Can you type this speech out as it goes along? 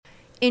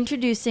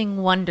Introducing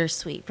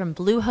Wondersuite from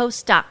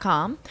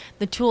Bluehost.com,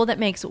 the tool that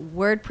makes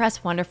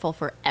WordPress wonderful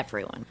for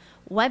everyone.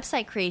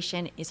 Website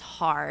creation is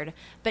hard,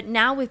 but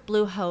now with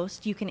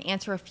Bluehost, you can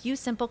answer a few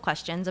simple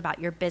questions about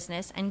your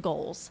business and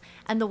goals,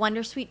 and the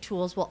Wondersuite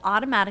tools will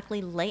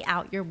automatically lay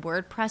out your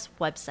WordPress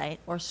website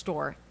or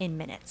store in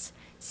minutes.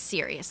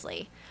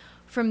 Seriously.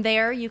 From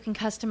there, you can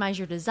customize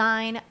your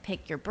design,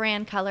 pick your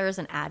brand colors,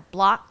 and add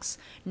blocks.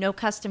 No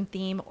custom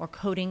theme or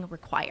coding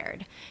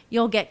required.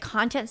 You'll get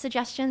content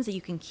suggestions that you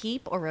can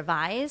keep or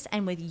revise,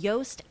 and with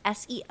Yoast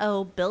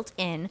SEO built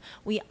in,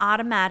 we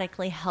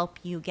automatically help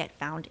you get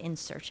found in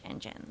search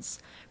engines.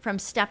 From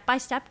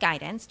step-by-step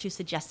guidance to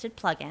suggested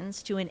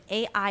plugins to an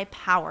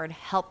AI-powered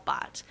help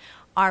bot,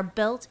 our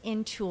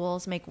built-in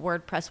tools make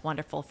WordPress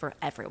wonderful for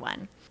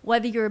everyone.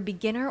 Whether you're a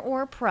beginner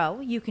or a pro,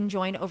 you can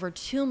join over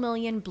 2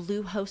 million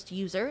Bluehost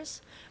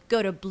users.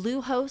 Go to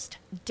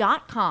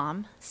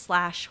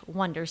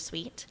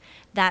bluehost.com/wondersuite.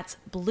 That's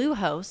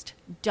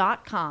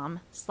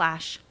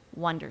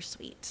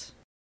bluehost.com/wondersuite.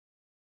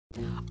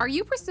 Are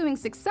you pursuing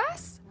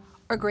success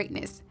or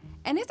greatness?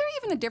 And is there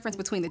even a difference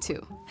between the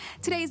two?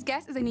 Today's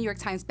guest is a New York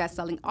Times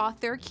bestselling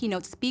author,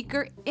 keynote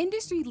speaker,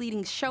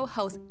 industry-leading show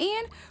host,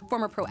 and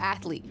former pro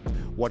athlete.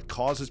 What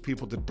causes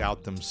people to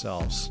doubt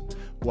themselves,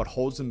 what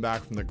holds them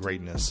back from their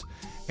greatness,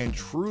 and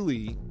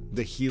truly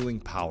the healing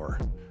power.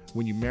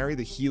 When you marry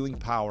the healing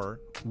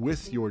power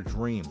with your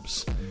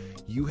dreams,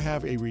 you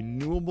have a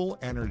renewable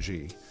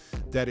energy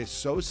that is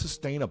so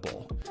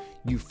sustainable,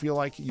 you feel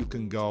like you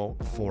can go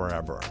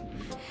forever.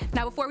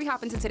 Now, before we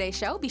hop into today's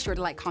show, be sure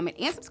to like, comment,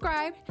 and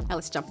subscribe. Now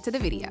let's jump into the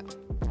video.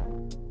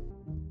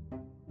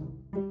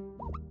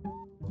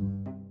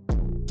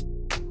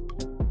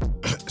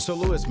 So,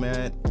 Lewis,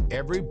 man,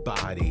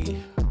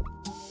 everybody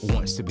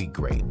wants to be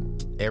great.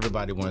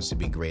 Everybody wants to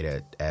be great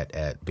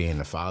at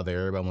being a father.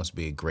 Everybody wants to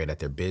be great at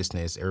their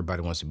business.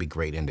 Everybody wants to be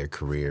great in their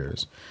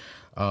careers.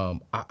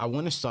 I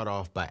want to start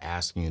off by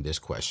asking you this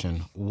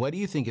question. What do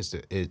you think is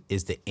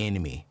the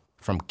enemy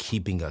from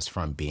keeping us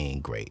from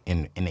being great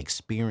and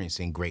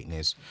experiencing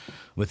greatness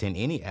within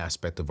any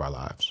aspect of our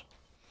lives?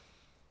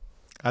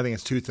 I think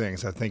it's two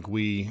things. I think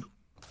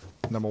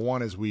number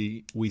one is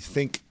we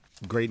think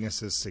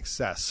greatness is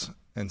success,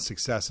 and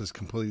success is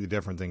completely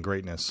different than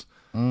greatness.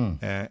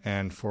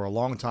 And for a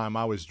long time,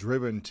 I was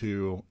driven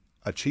to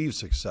achieve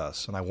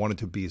success, and I wanted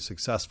to be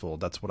successful.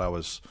 That's what I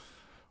was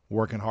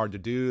working hard to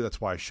do.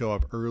 That's why I show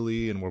up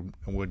early and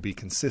would be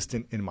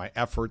consistent in my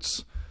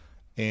efforts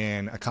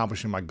and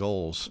accomplishing my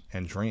goals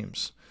and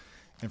dreams.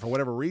 And for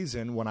whatever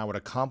reason, when I would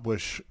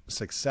accomplish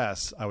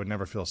success, I would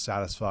never feel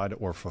satisfied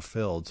or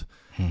fulfilled.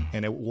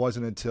 And it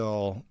wasn't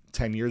until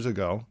 10 years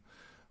ago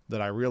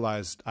that I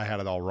realized I had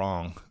it all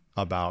wrong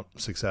about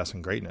success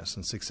and greatness.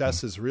 And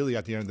success is really,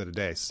 at the end of the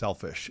day,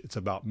 selfish. It's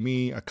about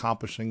me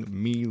accomplishing,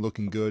 me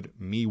looking good,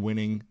 me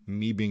winning,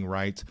 me being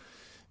right,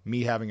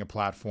 me having a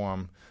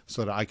platform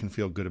so that I can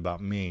feel good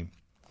about me.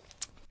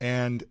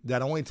 And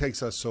that only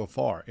takes us so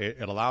far.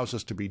 It allows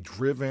us to be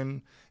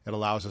driven. It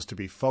allows us to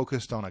be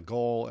focused on a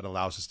goal. It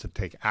allows us to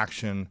take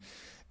action.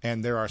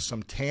 And there are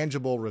some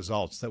tangible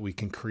results that we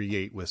can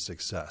create with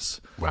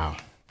success. Wow.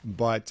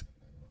 But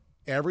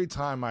every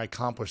time I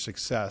accomplished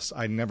success,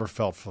 I never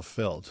felt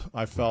fulfilled.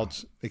 I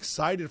felt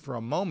excited for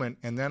a moment,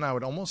 and then I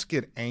would almost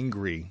get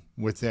angry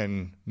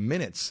within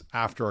minutes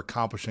after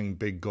accomplishing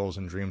big goals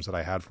and dreams that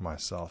I had for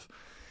myself.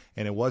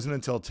 And it wasn't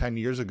until 10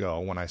 years ago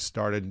when I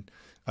started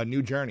a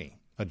new journey,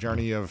 a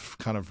journey of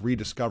kind of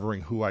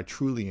rediscovering who I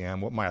truly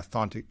am, what my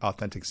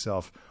authentic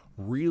self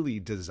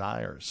really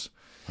desires.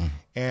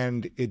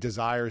 And it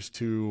desires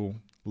to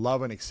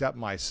love and accept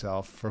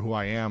myself for who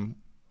I am,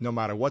 no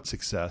matter what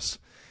success.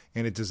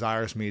 And it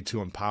desires me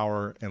to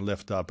empower and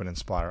lift up and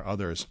inspire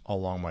others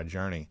along my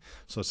journey.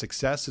 So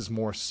success is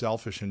more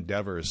selfish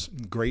endeavors.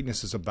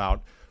 Greatness is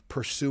about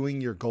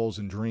pursuing your goals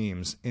and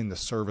dreams in the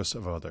service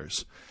of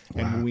others.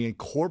 Wow. And when we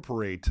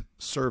incorporate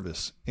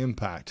service,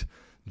 impact,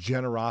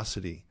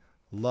 generosity,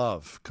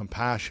 love,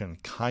 compassion,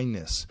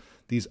 kindness,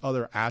 these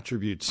other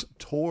attributes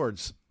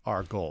towards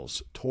our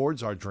goals,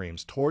 towards our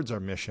dreams, towards our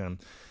mission,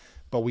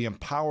 but we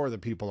empower the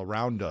people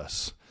around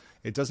us.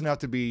 It doesn't have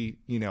to be,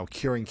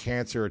 curing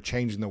cancer or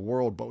changing the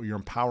world, but you're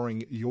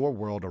empowering your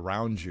world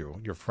around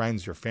you, your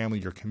friends, your family,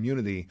 your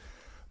community,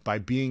 by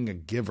being a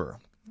giver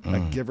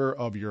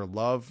of your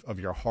love, of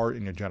your heart,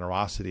 and your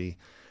generosity.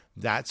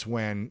 That's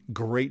when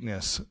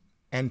greatness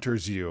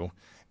enters you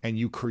and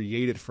you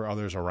create it for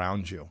others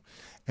around you.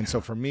 And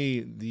so for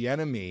me, the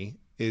enemy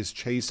is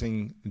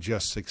chasing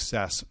just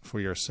success for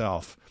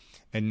yourself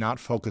and not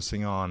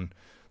focusing on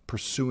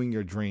pursuing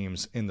your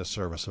dreams in the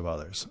service of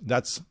others.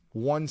 That's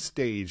one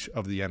stage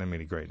of the enemy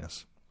to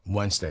greatness.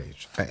 One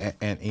stage.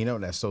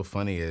 And that's so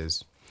funny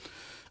is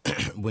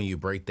when you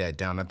break that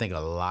down, I think a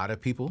lot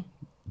of people,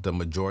 the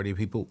majority of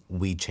people,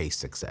 we chase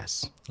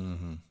success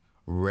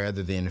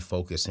rather than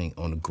focusing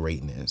on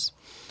greatness.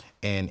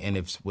 And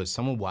if with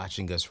someone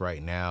watching us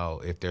right now,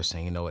 if they're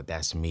saying, you know what,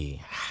 that's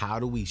me, how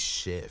do we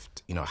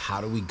shift?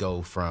 How do we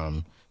go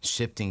from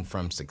shifting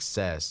from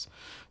success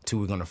to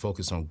we're going to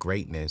focus on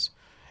greatness?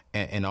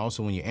 And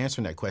also, when you're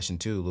answering that question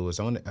too, Louis,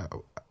 I want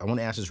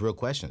to ask this real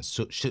question.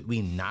 So, should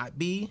we not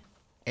be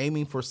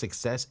aiming for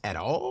success at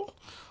all,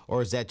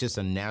 or is that just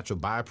a natural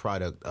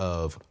byproduct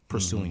of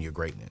pursuing your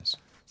greatness?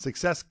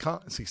 Success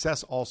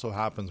also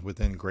happens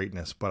within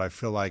greatness, but I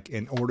feel like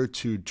in order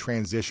to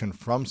transition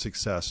from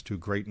success to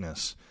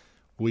greatness,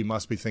 we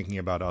must be thinking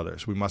about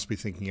others. We must be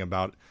thinking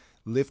about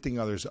lifting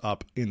others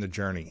up in the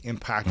journey,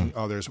 impacting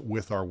others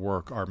with our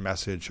work, our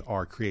message,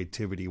 our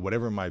creativity,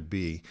 whatever it might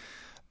be,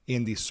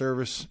 in the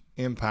service,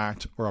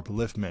 impact, or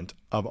upliftment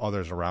of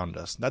others around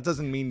us. That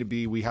doesn't mean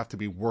we have to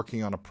be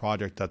working on a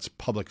project that's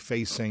public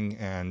facing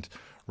and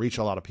reach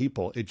a lot of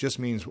people. It just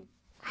means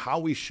how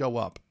we show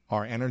up,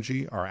 our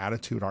energy, our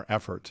attitude, our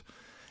effort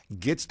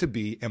gets to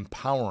be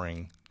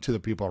empowering to the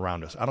people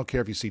around us. I don't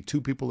care if you see 2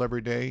 people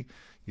every day,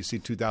 you see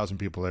 2,000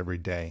 people every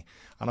day.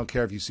 I don't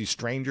care if you see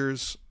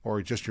strangers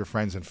or just your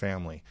friends and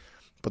family,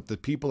 but the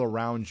people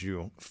around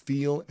you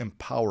feel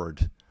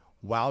empowered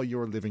while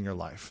you're living your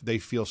life. They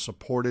feel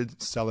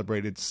supported,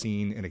 celebrated,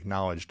 seen, and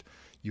acknowledged.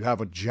 You have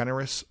a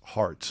generous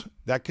heart.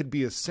 That could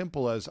be as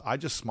simple as I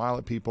just smile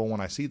at people when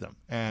I see them,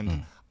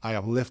 and I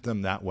uplift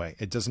them that way.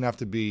 It doesn't have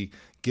to be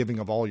giving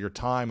of all your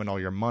time and all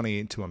your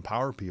money to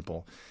empower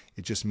people.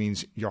 It just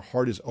means your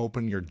heart is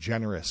open, you're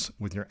generous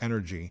with your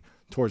energy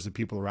towards the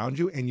people around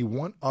you, and you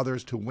want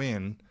others to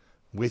win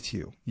with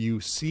you.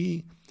 You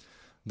see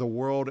the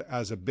world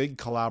as a big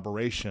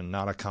collaboration,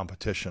 not a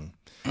competition.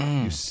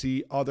 You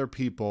see other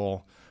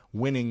people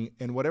winning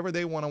in whatever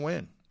they want to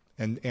win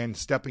and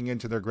stepping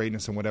into their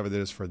greatness and whatever that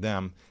is for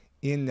them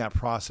in that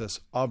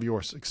process of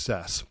your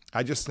success.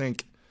 I just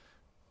think,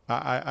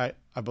 I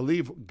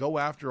believe, go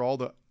after all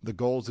the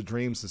goals, the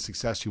dreams, the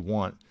success you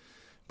want.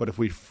 But if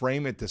we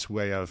frame it this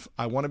way of,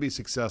 I want to be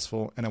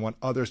successful and I want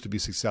others to be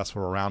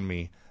successful around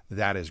me,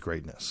 that is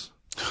greatness.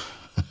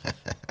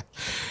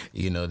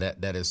 You know,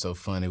 that is so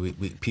funny. We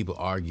people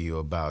argue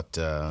about,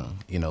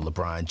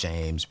 LeBron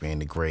James being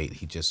the great.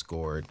 He just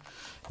scored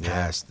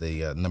past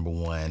the number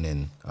one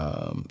in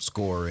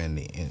scorer in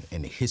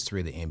the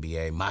history of the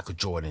NBA. Michael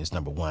Jordan is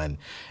number one.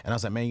 And I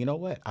was like, man, you know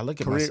what? I look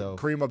at myself.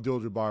 Kareem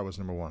Abdul-Jabbar was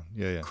number one.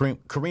 Yeah.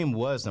 Kareem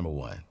was number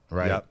one,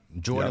 right? Yep.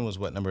 Jordan was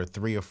what, number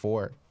 3 or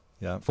 4?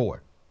 Yeah.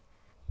 4.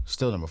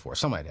 Still number 4,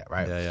 something like that,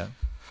 right? Yeah.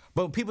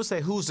 But people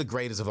say, who's the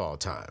greatest of all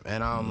time?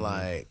 And I'm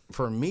like,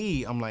 for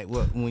me, I'm like,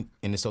 well, and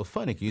it's so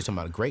funny, you're talking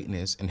about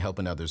greatness and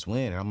helping others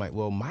win. And I'm like,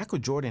 well, Michael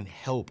Jordan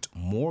helped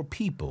more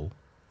people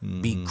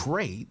be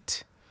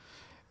great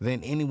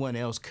than anyone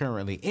else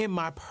currently, in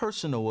my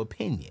personal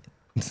opinion.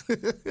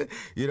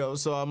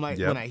 So I'm like,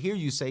 when I hear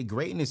you say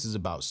greatness is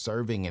about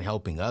serving and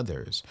helping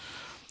others,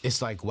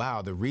 it's like,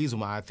 wow, the reason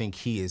why I think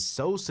he is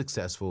so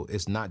successful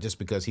is not just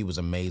because he was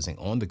amazing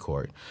on the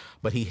court,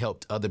 but he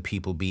helped other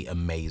people be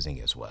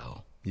amazing as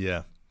well.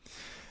 Yeah.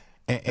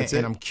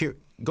 And I'm curious.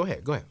 Go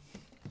ahead.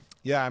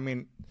 Yeah, I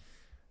mean,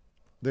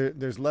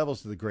 there's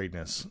levels to the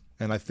greatness.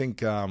 And I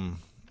think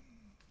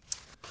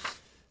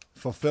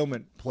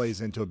fulfillment plays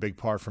into a big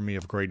part for me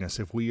of greatness.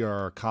 If we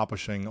are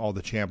accomplishing all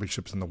the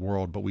championships in the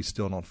world, but we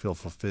still don't feel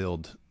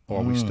fulfilled,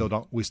 or we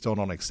still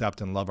don't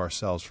accept and love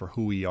ourselves for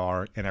who we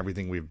are and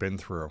everything we've been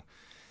through,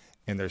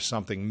 and there's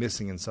something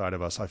missing inside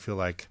of us, I feel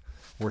like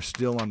we're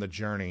still on the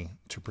journey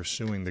to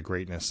pursuing the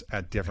greatness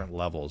at different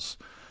levels.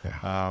 Yeah.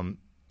 I'm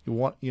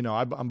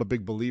a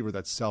big believer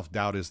that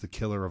self-doubt is the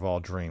killer of all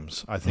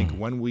dreams. I think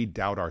when we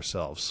doubt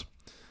ourselves,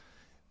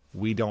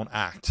 we don't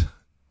act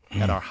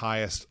at our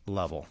highest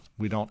level.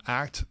 We don't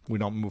act, we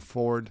don't move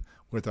forward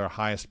with our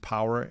highest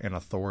power and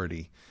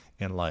authority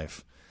in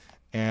life.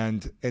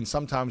 And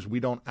sometimes we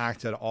don't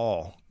act at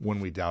all when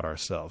we doubt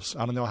ourselves.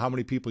 I don't know how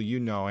many people you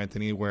know,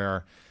 Anthony,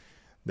 where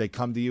they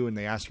come to you and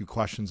they ask you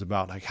questions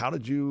about, like, how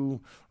did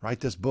you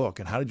write this book?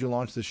 And how did you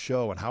launch this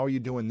show? And how are you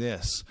doing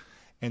this?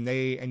 And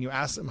you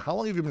ask them, how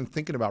long have you been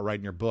thinking about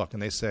writing your book?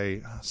 And they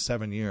say,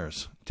 7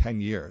 years,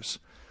 10 years.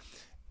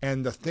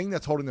 And the thing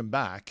that's holding them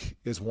back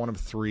is one of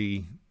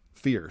 3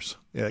 fears.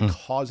 It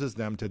causes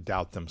them to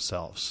doubt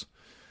themselves.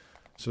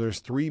 So there's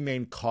 3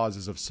 main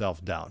causes of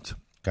self-doubt.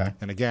 Okay.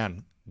 And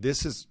again,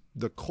 this is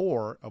the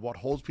core of what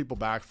holds people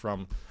back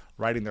from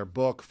writing their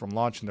book, from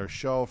launching their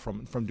show,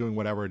 from doing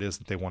whatever it is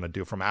that they want to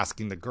do, from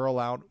asking the girl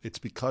out. It's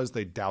because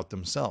they doubt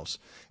themselves.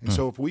 And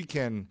so if we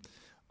can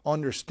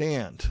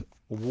understand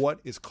what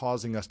is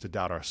causing us to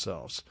doubt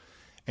ourselves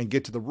and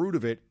get to the root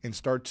of it and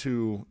start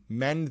to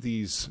mend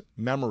these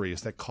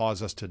memories that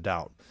cause us to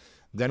doubt,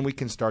 then we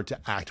can start to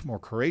act more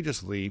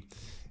courageously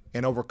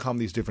and overcome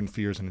these different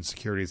fears and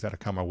insecurities that have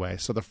come our way.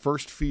 So the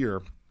first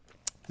fear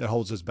that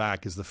holds us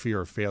back is the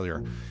fear of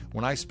failure.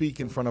 When I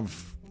speak in front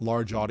of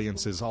large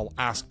audiences, I'll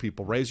ask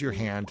people, raise your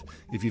hand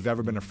if you've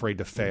ever been afraid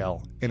to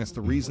fail. And it's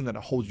the reason that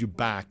it holds you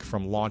back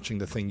from launching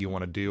the thing you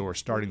want to do or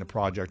starting the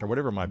project or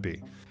whatever it might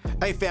be.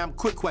 Hey fam,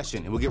 quick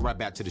question and we'll get right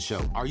back to the show.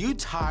 Are you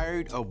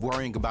tired of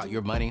worrying about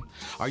your money?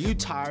 Are you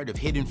tired of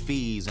hidden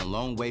fees and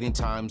long waiting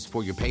times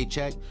for your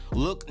paycheck?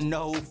 Look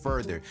no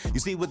further. You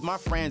see, with my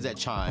friends at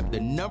Chime, the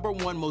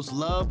 #1 most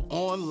loved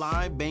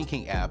online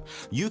banking app,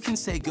 you can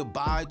say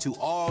goodbye to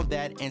all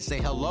that and say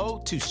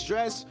hello to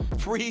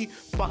stress-free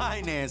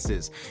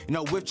finances. You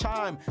know, with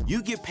Chime,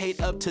 you get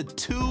paid up to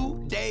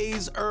 2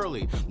 days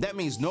early. That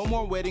means no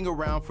more waiting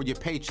around for your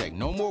paycheck,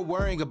 no more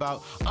worrying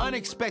about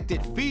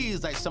unexpected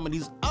fees like some of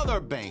these other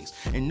banks,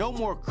 and no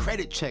more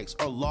credit checks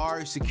or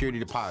large security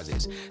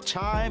deposits.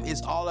 Chime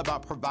is all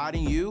about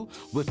providing you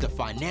with the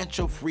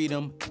financial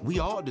freedom we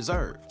all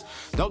deserve.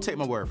 Don't take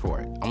my word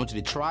for it. I want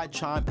you to try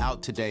Chime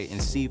out today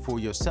and see for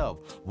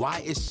yourself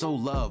why it's so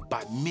loved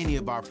by many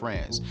of our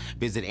friends.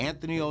 Visit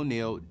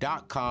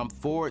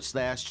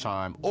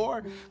anthonyoneal.com/chime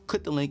or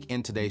click the link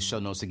in today's show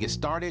notes to get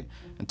started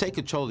and take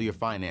control of your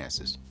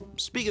finances.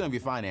 Speaking of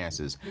your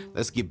finances,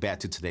 let's get back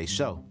to today's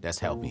show that's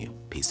helping you.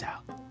 Peace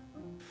out.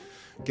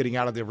 Getting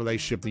out of the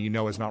relationship that you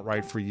know is not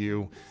right for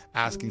you,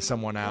 asking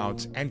someone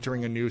out,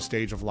 entering a new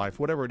stage of life,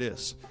 whatever it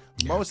is.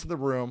 Yeah. Most of the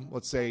room,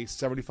 let's say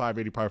 75,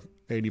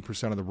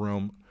 80% of the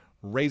room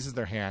raises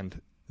their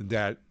hand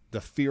that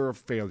the fear of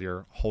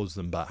failure holds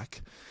them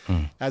back.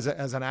 As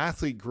an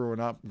athlete growing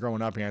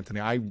up, Anthony,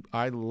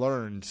 I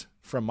learned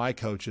from my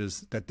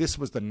coaches that this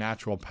was the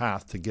natural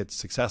path to get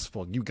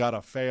successful. You got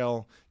to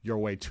fail your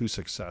way to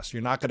success.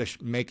 You're not going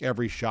to make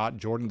every shot.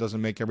 Jordan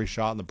doesn't make every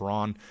shot.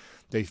 LeBron,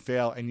 they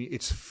fail. And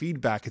it's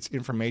feedback. It's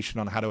information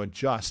on how to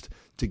adjust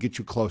to get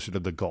you closer to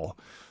the goal.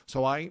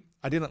 So I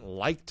didn't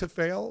like to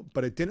fail,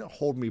 but it didn't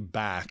hold me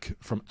back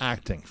from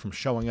acting, from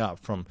showing up,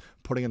 from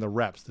putting in the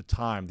reps, the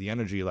time, the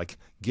energy, like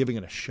giving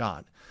it a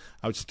shot.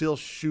 I would still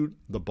shoot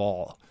the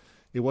ball.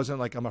 It wasn't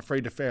like I'm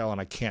afraid to fail and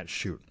I can't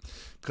shoot,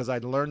 because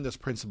I'd learned this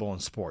principle in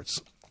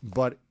sports.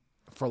 But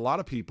for a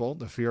lot of people,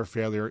 the fear of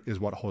failure is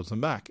what holds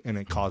them back, and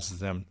it causes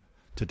them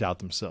to doubt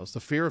themselves. The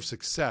fear of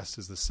success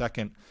is the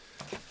second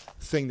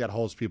thing that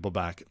holds people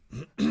back.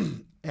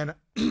 and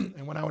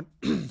when I would,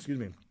 excuse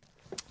me,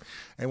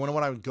 and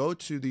when I would go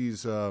to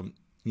these,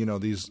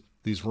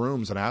 these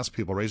rooms and ask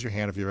people, raise your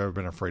hand if you've ever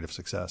been afraid of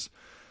success,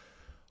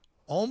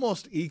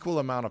 almost equal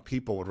amount of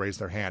people would raise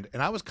their hand.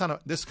 And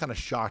this kind of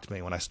shocked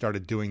me when I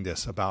started doing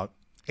this about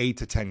 8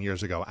 to 10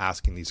 years ago,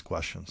 asking these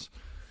questions.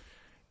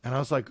 And I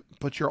was like,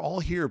 but you're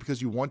all here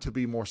because you want to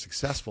be more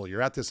successful.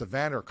 You're at this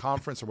event or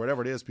conference or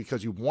whatever it is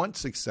because you want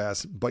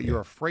success, but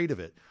you're afraid of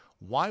it.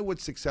 Why would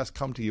success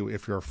come to you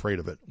if you're afraid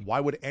of it? Why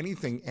would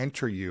anything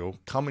enter you,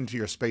 come into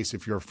your space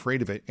if you're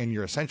afraid of it and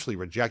you're essentially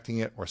rejecting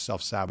it or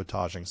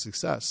self-sabotaging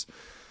success?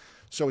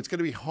 So it's going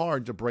to be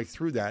hard to break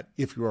through that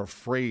if you're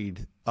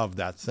afraid of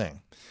that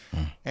thing.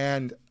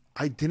 And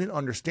I didn't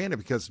understand it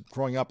because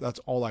growing up, that's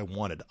all I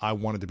wanted. I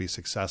wanted to be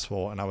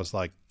successful. And I was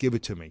like, give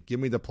it to me. Give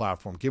me the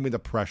platform. Give me the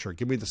pressure.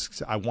 Give me the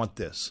success. I want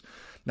this.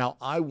 Now,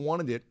 I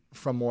wanted it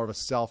from more of a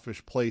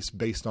selfish place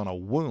based on a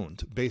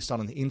wound, based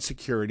on an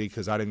insecurity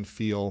because I didn't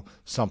feel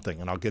something.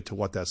 And I'll get to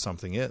what that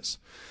something is.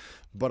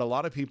 But a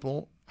lot of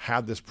people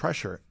have this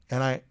pressure.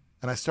 And I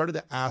started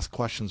to ask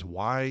questions.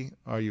 Why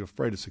are you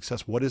afraid of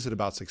success? What is it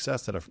about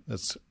success that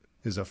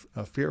is a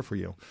fear for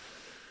you?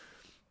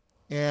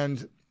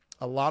 And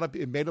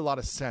it made a lot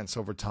of sense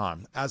over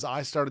time. As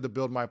I started to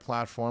build my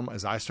platform,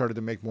 as I started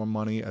to make more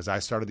money, as I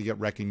started to get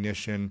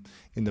recognition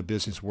in the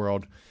business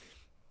world,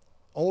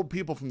 old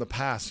people from the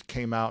past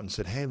came out and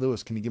said, hey,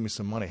 Lewis, can you give me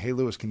some money? Hey,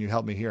 Lewis, can you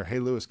help me here? Hey,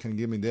 Lewis, can you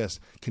give me this?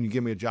 Can you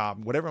give me a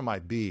job? Whatever it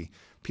might be.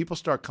 People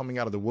start coming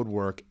out of the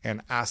woodwork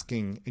and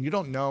asking, and you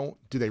don't know,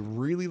 do they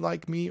really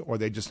like me or are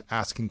they just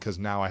asking because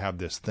now I have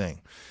this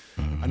thing?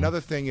 Mm-hmm. Another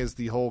thing is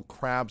the whole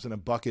crabs in a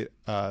bucket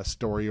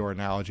story or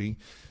analogy,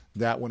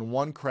 that when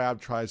one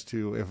crab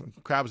if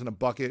crabs in a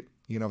bucket,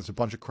 it's a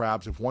bunch of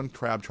crabs. If one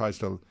crab tries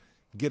to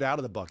get out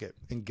of the bucket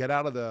and get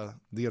out of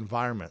the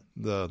environment,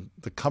 the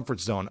comfort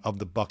zone of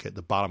the bucket,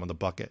 the bottom of the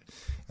bucket,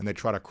 and they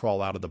try to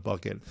crawl out of the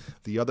bucket,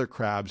 the other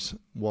crabs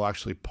will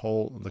actually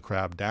pull the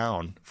crab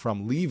down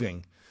from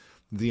leaving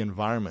the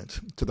environment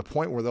to the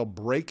point where they'll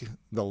break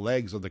the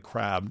legs of the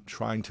crab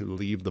trying to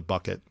leave the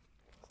bucket.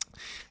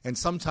 And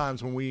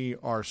sometimes when we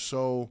are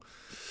so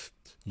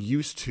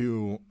used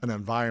to an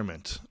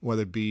environment,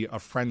 whether it be a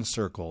friend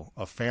circle,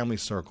 a family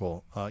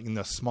circle, in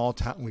the small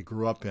town we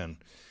grew up in,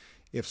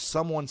 if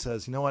someone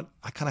says, you know what,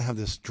 I kind of have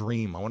this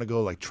dream. I want to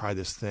go try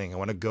this thing. I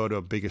want to go to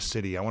a bigger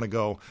city. I want to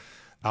go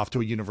off to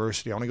a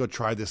university. I want to go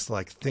try this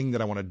thing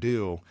that I want to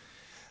do.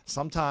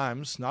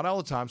 Sometimes, not all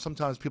the time,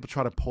 sometimes people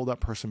try to pull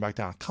that person back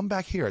down. Come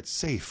back here. It's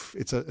safe.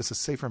 It's a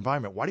safer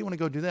environment. Why do you want to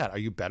go do that? Are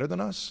you better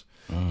than us?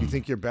 You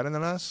think you're better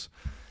than us?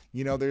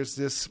 There's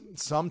this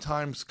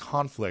sometimes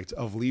conflict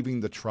of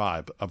leaving the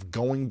tribe, of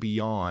going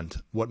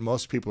beyond what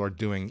most people are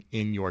doing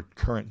in your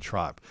current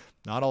tribe.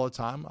 Not all the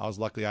time. I was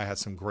lucky I had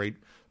some great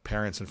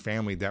parents and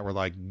family that were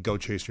like, go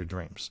chase your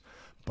dreams.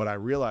 But I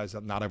realized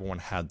that not everyone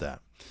had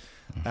that.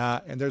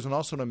 And there's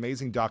also an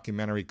amazing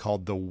documentary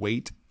called The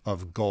Weight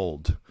of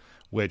Gold,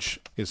 which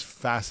is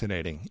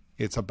fascinating.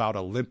 It's about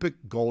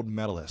Olympic gold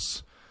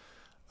medalists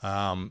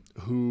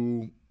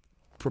who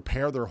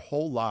prepare their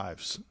whole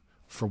lives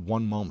for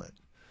one moment,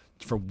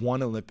 for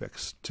one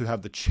Olympics, to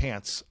have the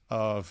chance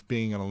of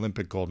being an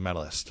Olympic gold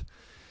medalist.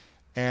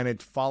 And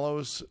it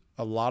follows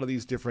a lot of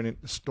these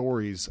different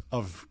stories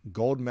of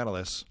gold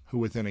medalists who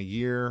within a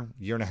year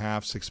and a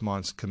half, 6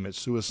 months, commit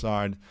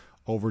suicide,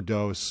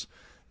 overdose,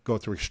 go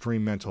through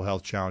extreme mental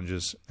health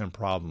challenges and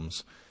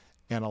problems.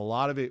 And a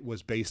lot of it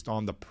was based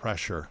on the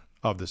pressure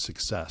of the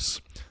success,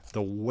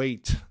 the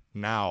weight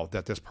now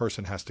that this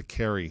person has to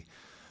carry.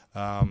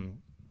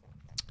 And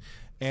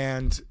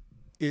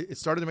it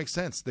started to make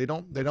sense. They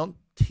don't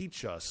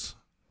teach us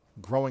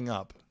growing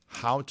up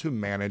how to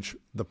manage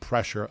the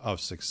pressure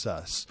of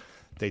success.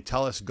 They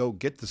tell us, go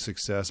get the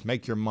success,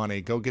 make your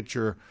money, go get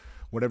your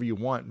whatever you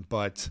want.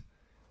 But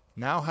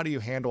now how do you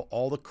handle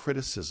all the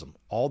criticism,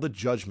 all the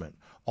judgment,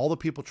 all the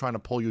people trying to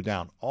pull you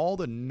down, all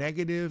the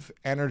negative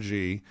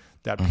energy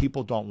that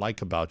people don't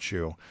like about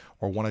you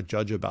or want to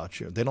judge about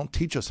you? They don't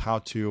teach us how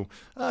to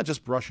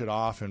just brush it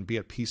off and be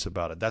at peace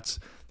about it. That's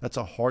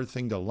a hard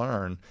thing to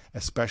learn,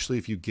 especially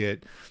if you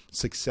get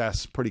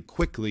success pretty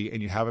quickly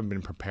and you haven't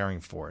been preparing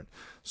for it.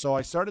 So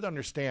I started to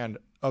understand,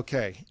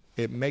 okay,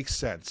 it makes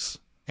sense.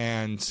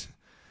 And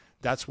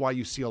that's why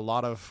you see a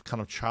lot of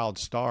kind of child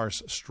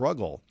stars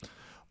struggle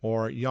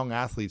or young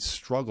athletes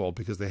struggle,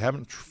 because they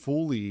haven't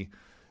fully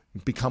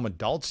become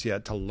adults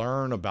yet to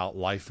learn about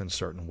life in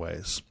certain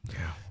ways.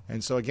 Yeah.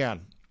 And so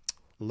again,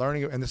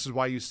 learning, and this is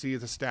why you see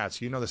the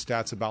stats. You know the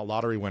stats about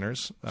lottery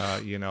winners.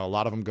 A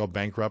lot of them go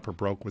bankrupt or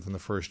broke within the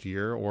first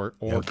year, or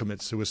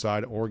commit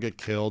suicide or get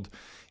killed.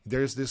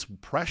 There's this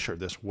pressure,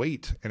 this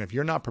weight, and if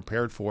you're not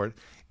prepared for it,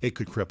 it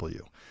could cripple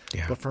you.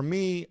 Yeah. But for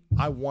me,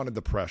 I wanted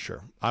the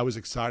pressure. I was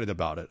excited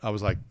about it. I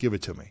was like, give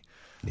it to me.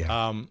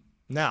 Yeah.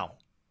 Now,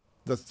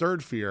 the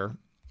third fear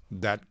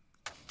that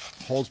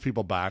holds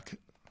people back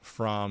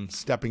from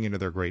stepping into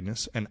their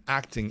greatness and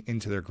acting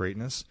into their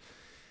greatness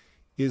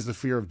is the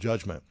fear of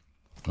judgment.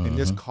 And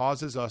this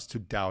causes us to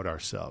doubt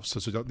ourselves. So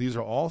these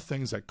are all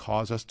things that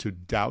cause us to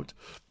doubt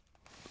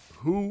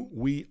who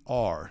we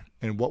are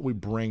and what we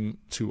bring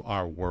to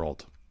our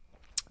world.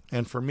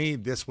 And for me,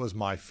 this was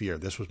my fear.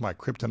 This was my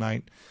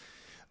kryptonite.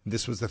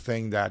 This was the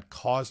thing that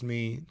caused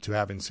me to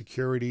have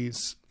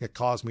insecurities. It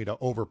caused me to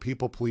over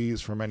people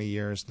please for many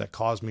years. That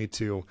caused me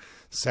to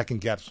second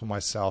guess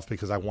myself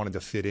because I wanted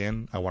to fit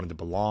in. I wanted to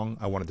belong.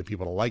 I wanted the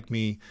people to like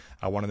me.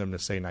 I wanted them to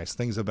say nice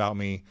things about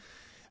me.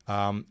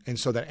 And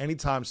so that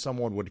anytime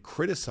someone would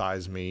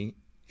criticize me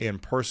in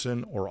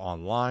person or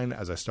online,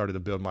 as I started to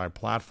build my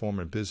platform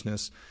and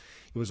business,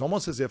 it was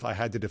almost as if I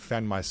had to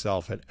defend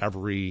myself at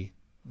every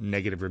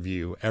negative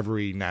review,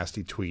 every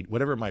nasty tweet,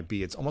 whatever it might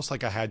be. It's almost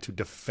like I had to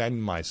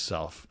defend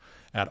myself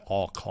at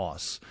all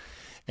costs.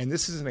 And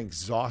this is an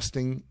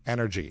exhausting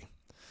energy,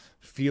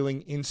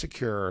 feeling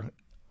insecure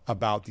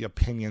about the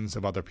opinions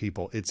of other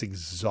people. It's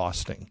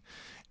exhausting.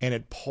 And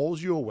it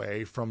pulls you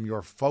away from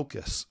your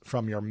focus,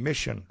 from your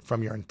mission,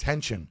 from your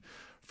intention,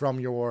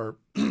 from your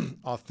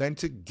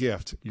authentic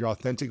gift, your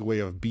authentic way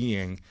of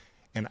being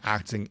and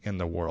acting in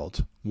the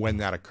world when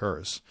that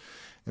occurs.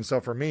 And so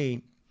for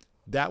me,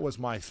 that was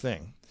my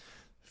thing.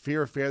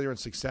 Fear of failure and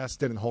success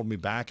didn't hold me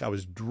back. I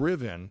was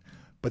driven,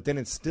 but then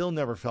it still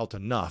never felt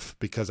enough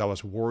because I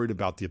was worried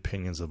about the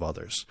opinions of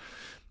others.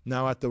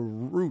 Now at the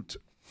root,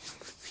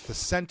 the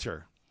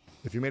center,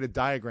 if you made a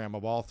diagram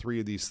of all three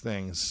of these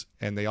things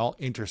and they all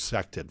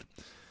intersected,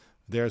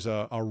 there's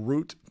a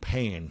root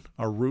pain,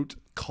 a root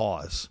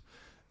cause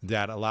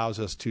that allows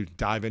us to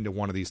dive into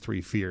one of these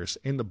three fears.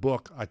 In the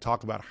book, I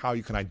talk about how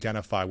you can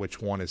identify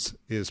which one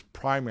is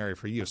primary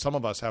for you. Some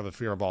of us have a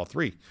fear of all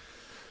three.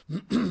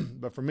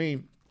 But for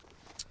me,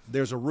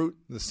 there's a root,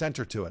 the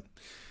center to it.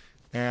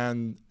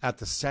 And at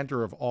the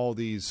center of all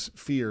these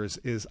fears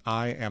is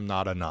I am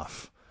not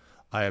enough.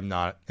 I am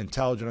not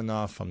intelligent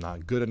enough. I'm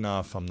not good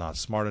enough. I'm not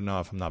smart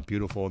enough. I'm not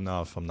beautiful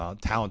enough. I'm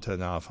not talented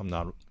enough. I'm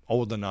not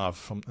old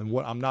enough.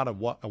 I'm not a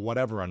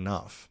whatever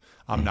enough.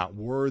 I'm not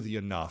worthy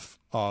enough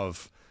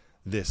of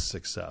this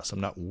success. I'm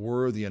not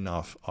worthy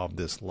enough of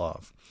this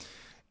love.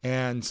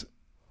 And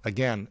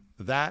again,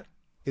 that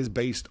is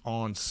based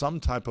on some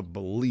type of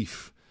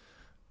belief,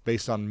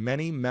 based on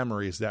many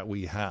memories that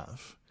we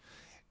have.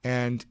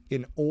 And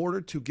in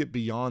order to get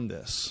beyond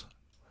this,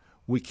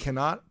 we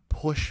cannot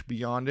push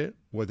beyond it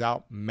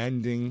without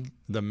mending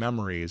the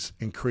memories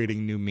and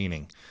creating new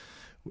meaning.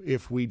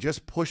 If we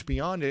just push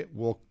beyond it,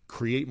 we'll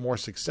create more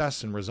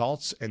success and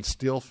results and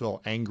still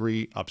feel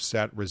angry,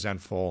 upset,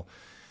 resentful,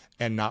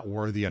 and not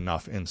worthy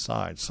enough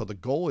inside. So the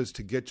goal is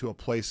to get to a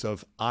place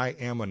of I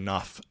am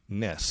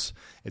enoughness.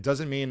 It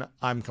doesn't mean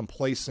I'm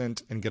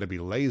complacent and going to be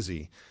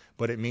lazy,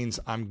 but it means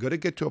I'm going to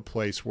get to a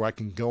place where I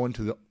can go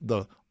into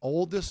the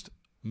oldest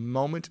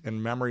moment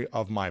in memory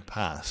of my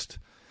past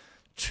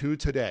to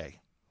today.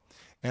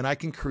 And I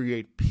can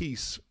create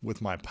peace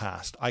with my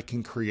past. I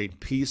can create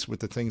peace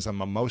with the things I'm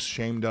most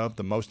ashamed of,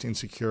 the most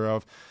insecure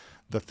of,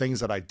 the things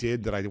that I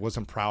did that I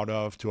wasn't proud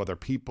of to other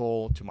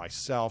people, to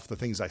myself, the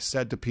things I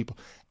said to people.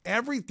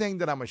 Everything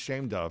that I'm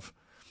ashamed of,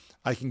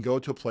 I can go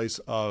to a place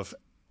of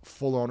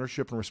full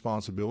ownership and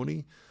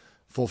responsibility,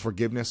 full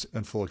forgiveness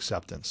and full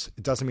acceptance.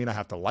 It doesn't mean I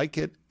have to like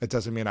it. It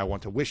doesn't mean I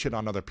want to wish it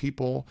on other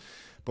people.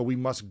 But we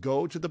must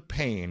go to the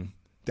pain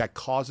that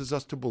causes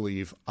us to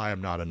believe I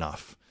am not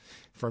enough.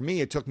 For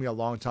me, it took me a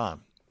long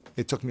time.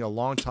 It took me a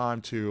long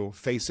time to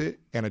face it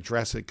and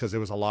address it because there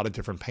was a lot of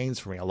different pains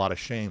for me, a lot of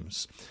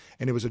shames.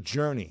 And it was a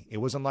journey. It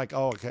wasn't like,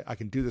 oh, okay, I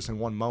can do this in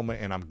one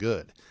moment and I'm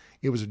good.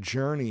 It was a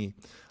journey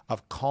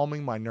of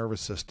calming my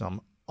nervous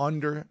system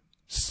under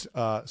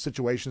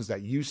situations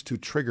that used to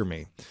trigger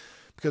me.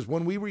 Because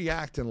when we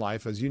react in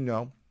life, as you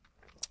know,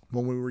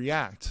 when we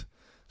react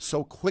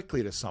so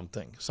quickly to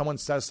something, someone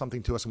says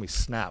something to us and we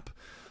snap.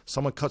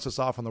 Someone cuts us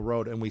off on the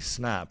road and we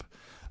snap.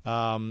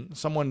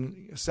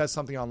 Someone says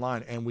something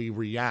online and we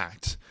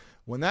react.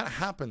 When that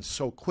happens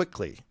so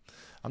quickly,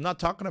 I'm not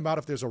talking about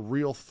if there's a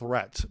real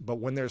threat, but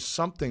when there's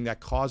something that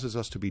causes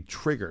us to be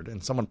triggered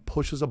and someone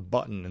pushes a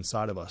button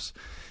inside of us,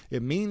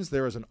 it means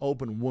there is an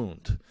open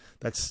wound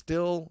that's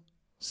still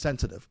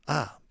sensitive.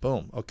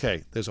 Boom.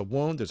 Okay. There's a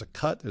wound, there's a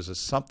cut, there's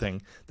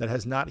something that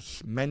has not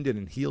mended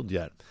and healed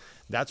yet.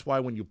 That's why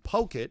when you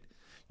poke it,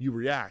 you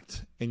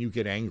react and you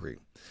get angry.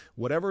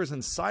 Whatever is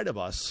inside of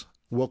us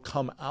will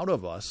come out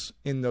of us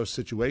in those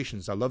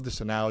situations. I love this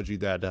analogy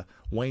that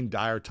Wayne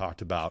Dyer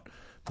talked about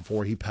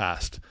before he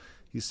passed.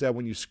 He said,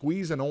 when you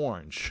squeeze an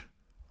orange,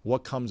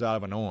 what comes out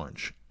of an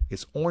orange?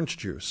 It's orange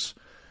juice.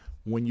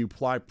 When you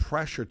apply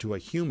pressure to a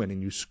human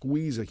and you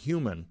squeeze a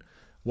human,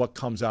 what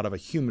comes out of a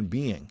human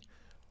being?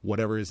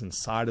 Whatever is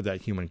inside of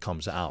that human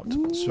comes out.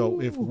 Ooh.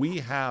 So if we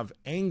have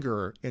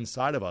anger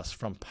inside of us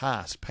from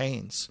past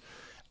pains,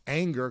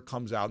 anger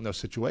comes out in those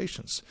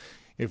situations.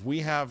 If we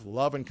have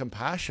love and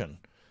compassion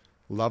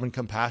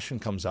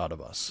comes out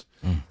of us.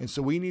 And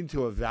so we need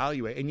to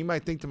evaluate. And you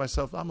might think to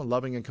myself, I'm a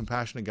loving and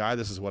compassionate guy.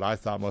 This is what I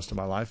thought most of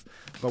my life.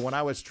 But when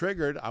I was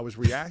triggered, I was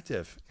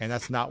reactive. And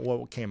that's not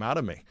what came out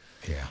of me.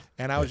 Yeah.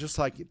 And I was just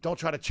like, don't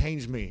try to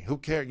change me. Who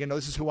cares?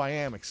 This is who I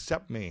am.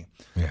 Accept me.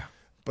 Yeah.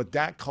 But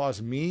that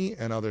caused me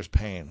and others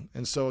pain.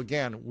 And so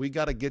again, we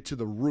got to get to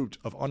the root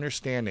of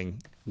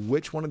understanding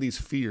which one of these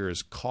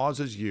fears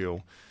causes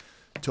you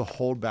to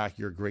hold back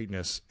your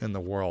greatness in the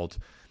world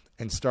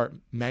and start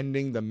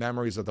mending the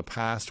memories of the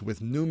past with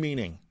new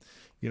meaning.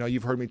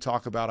 You've heard me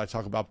talk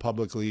about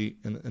publicly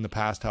in the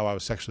past how I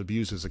was sexually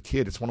abused as a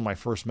kid. It's one of my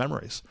first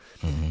memories.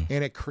 Mm-hmm.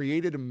 And it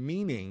created a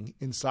meaning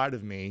inside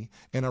of me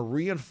and a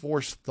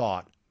reinforced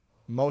thought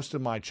most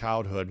of my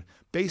childhood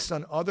based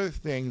on other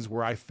things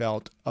where I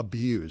felt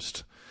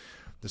abused.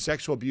 The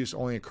sexual abuse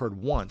only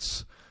occurred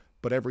once,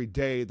 but every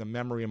day the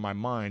memory in my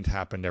mind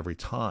happened every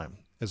time.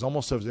 It's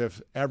almost as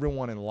if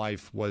everyone in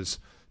life was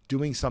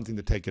doing something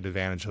to take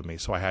advantage of me,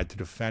 so I had to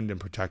defend and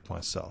protect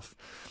myself.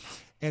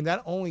 And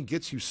that only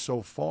gets you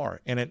so far,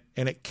 and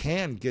it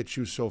can get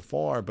you so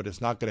far, but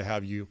it's not going to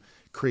have you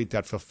create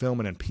that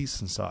fulfillment and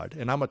peace inside.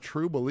 And I'm a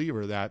true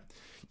believer that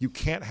you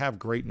can't have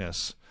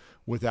greatness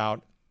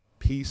without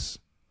peace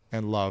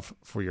and love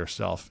for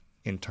yourself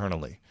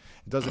internally.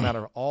 It doesn't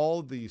matter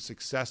all the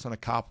success and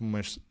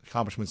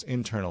accomplishments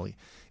internally.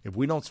 If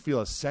we don't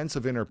feel a sense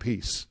of inner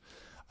peace,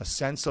 a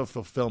sense of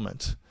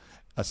fulfillment,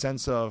 a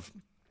sense of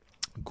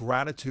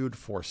gratitude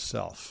for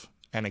self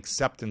and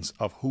acceptance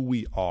of who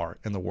we are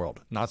in the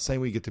world. Not saying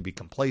we get to be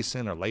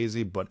complacent or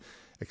lazy, but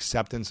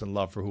acceptance and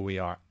love for who we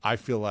are. I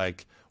feel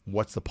like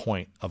what's the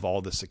point of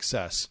all the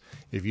success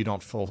if you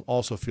don't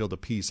also feel the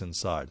peace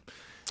inside?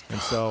 And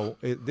so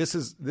this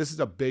is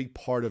a big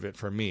part of it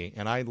for me.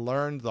 And I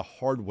learned the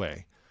hard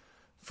way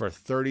for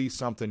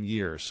 30-something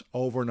years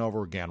over and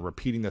over again,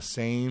 repeating the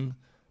same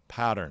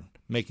pattern,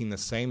 making the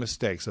same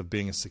mistakes of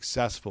being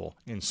successful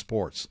in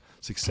sports,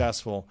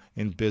 successful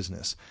in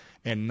business,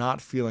 and not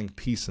feeling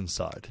peace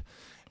inside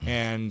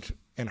and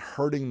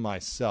hurting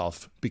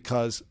myself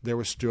because there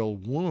were still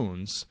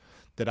wounds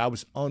that I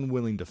was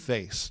unwilling to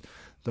face.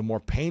 The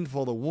more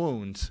painful the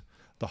wound,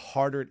 the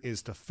harder it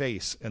is to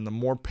face and the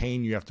more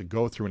pain you have to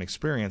go through and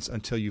experience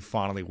until you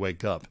finally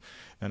wake up.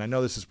 And I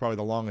know this is probably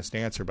the longest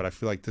answer, but I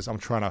feel like I'm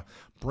trying to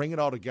bring it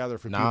all together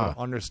for people to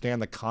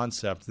understand the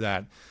concept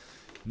that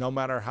no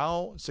matter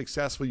how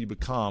successful you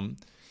become,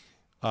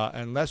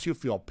 unless you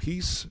feel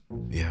peace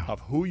of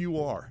who you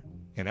are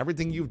and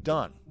everything you've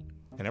done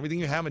and everything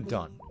you haven't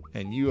done,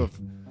 and you have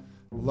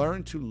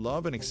learned to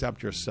love and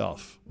accept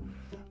yourself,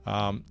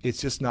 it's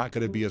just not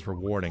going to be as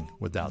rewarding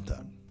without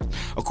that.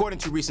 According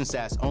to recent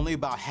stats, only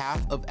about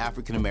half of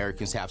African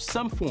Americans have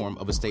some form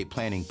of estate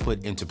planning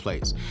put into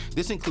place.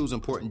 This includes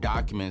important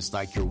documents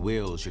like your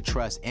wills, your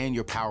trust, and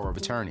your power of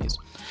attorneys.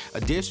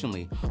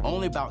 Additionally,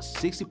 only about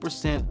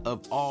 60%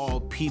 of all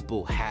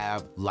people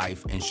have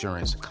life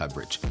insurance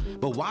coverage.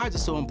 But why is it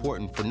so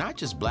important for not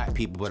just Black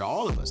people, but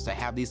all of us to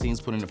have these things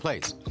put into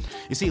place?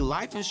 You see,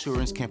 life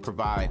insurance can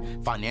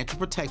provide financial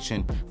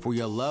protection for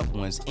your loved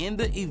ones in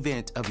the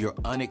event of your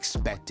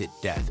unexpected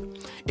death.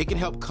 It can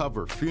help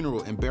cover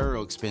funeral and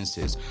burial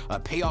expenses,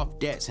 pay off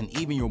debts, and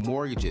even your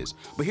mortgages.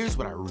 But here's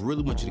what I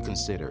really want you to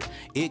consider.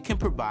 It can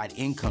provide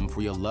income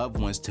for your loved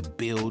ones to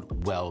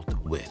build wealth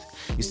with.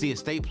 You see,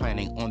 estate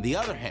planning, on the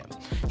other hand,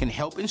 can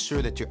help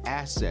ensure that your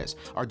assets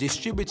are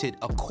distributed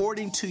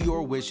according to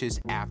your wishes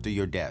after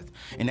your death,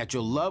 and that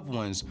your loved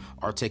ones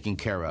are taken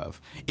care of.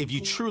 If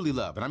you truly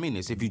love, and I mean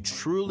this, if you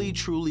truly,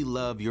 truly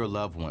love your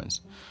loved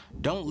ones,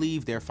 don't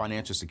leave their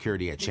financial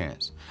security at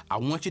chance. I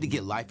want you to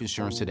get life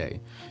insurance today.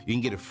 You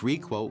can get a free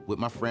quote with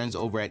my friends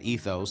over at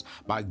Ethos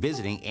by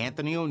visiting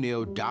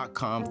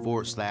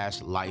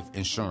anthonyoneal.com/life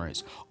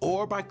insurance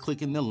or by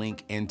clicking the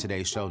link in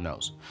today's show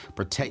notes.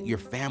 Protect your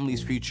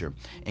family's future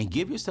and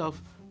give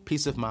yourself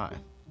peace of mind.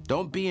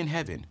 Don't be in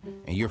heaven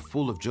and you're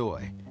full of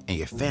joy and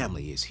your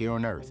family is here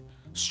on earth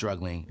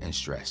struggling and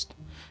stressed.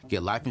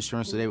 Get life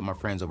insurance today with my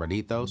friends over at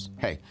Ethos.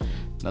 Hey,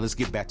 now let's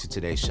get back to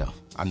today's show.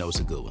 I know it's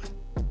a good one.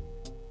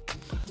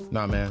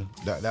 Nah, man,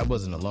 that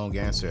wasn't a long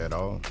answer at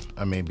all.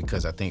 I mean,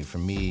 because I think for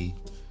me,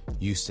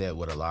 you said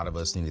what a lot of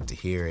us needed to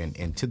hear.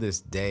 And to this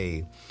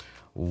day,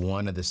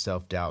 one of the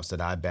self-doubts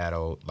that I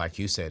battle, like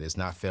you said, it's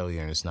not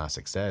failure and it's not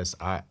success.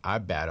 I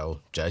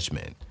battle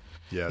judgment.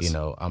 Yes. You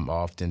know, I'm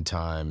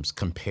oftentimes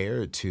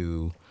compared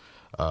to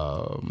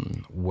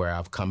where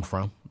I've come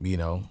from, you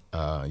know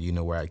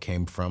where I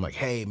came from. Like,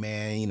 hey,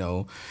 man,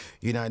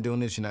 you're not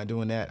doing this, you're not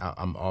doing that.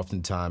 I'm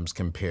oftentimes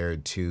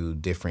compared to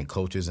different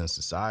cultures and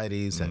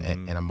societies,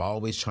 and I'm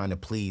always trying to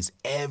please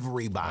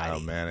everybody. Oh,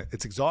 man,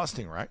 it's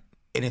exhausting, right?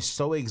 And it's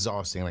so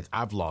exhausting. Like,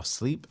 I've lost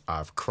sleep,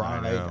 I've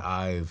cried,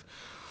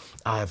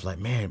 I've like,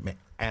 man,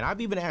 and I've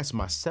even asked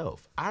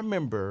myself. I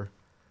remember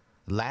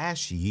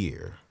last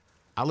year,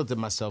 I looked at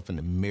myself in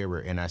the mirror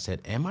and I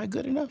said, am I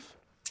good enough?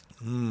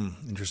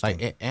 Interesting.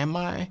 Like, am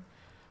I,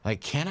 like,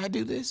 can I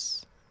do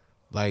this?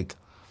 Like,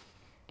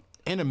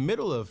 in the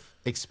middle of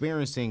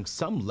experiencing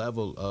some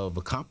level of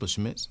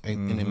accomplishments,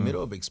 in the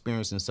middle of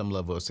experiencing some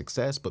level of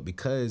success, but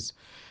because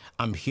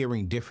I'm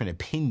hearing different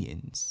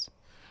opinions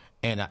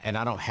and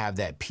I don't have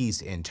that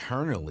peace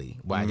internally,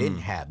 I didn't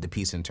have the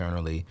peace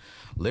internally,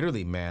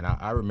 literally, man,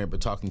 I remember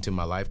talking to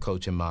my life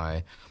coach and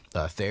my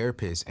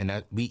therapist, and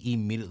that we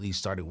immediately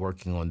started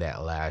working on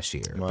that last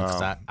year. Wow.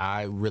 Because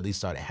I really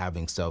started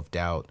having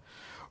self-doubt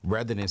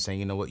rather than saying,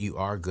 you know what, you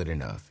are good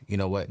enough. You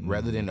know what,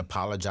 rather than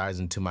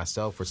apologizing to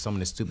myself for some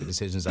of the stupid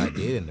decisions I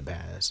did in the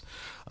past.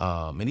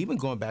 And even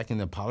going back and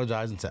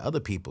apologizing to other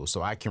people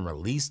so I can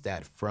release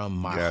that from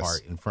my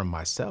heart and from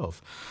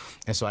myself.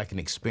 And so I can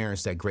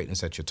experience that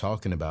greatness that you're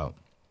talking about.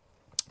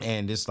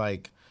 And it's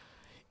like,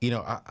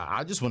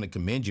 I just want to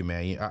commend you,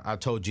 man. I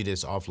told you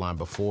this offline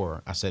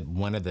before. I said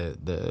one of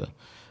the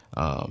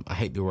I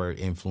hate the word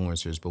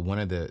influencers, but one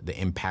of the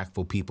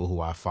impactful people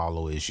who I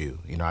follow is you.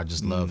 I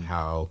just love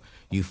how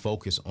you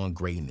focus on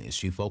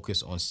greatness. You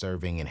focus on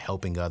serving and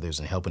helping others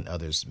and helping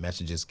others'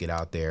 messages get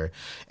out there.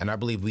 And I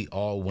believe we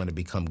all want to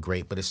become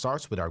great, but it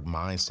starts with our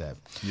mindset.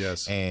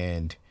 Yes.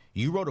 And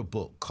you wrote a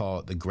book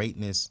called The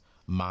Greatness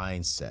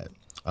Mindset.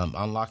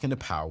 Unlocking the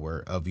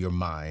power of your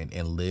mind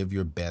and live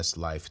your best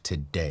life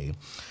today.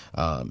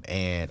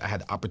 And I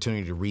had the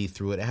opportunity to read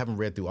through it. I haven't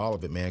read through all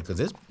of it, man,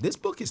 because this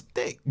book is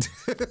thick.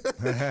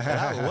 And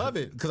I love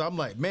it because I'm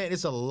like, man,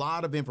 it's a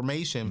lot of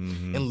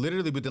information. And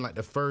literally within like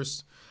the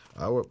first,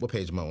 what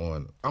page am I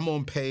on? I'm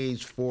on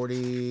page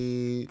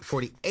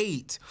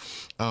 48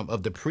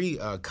 of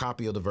the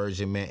copy of the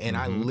version, man. And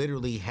I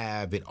literally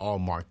have it all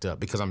marked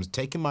up because I'm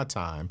taking my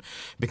time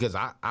because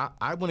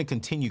I want to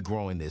continue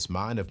growing this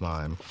mind of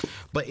mine.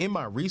 But in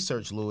my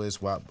research,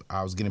 Lewis, while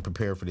I was getting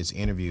prepared for this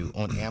interview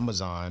on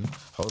Amazon,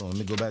 hold on, let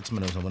me go back to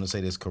my notes. I want to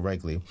say this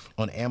correctly.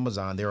 On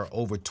Amazon, there are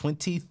over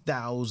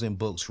 20,000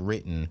 books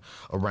written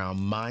around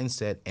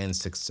mindset and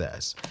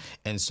success.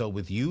 And so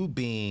with you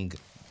being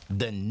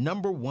the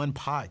 #1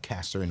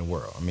 podcaster in the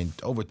world. I mean,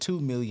 over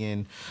 2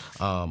 million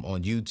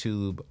on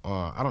YouTube.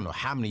 I don't know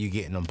how many you're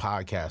getting on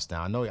podcasts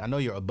now. I know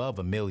you're above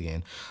 1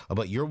 million,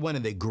 but you're one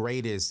of the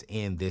greatest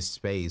in this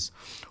space.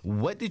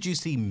 What did you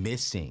see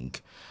missing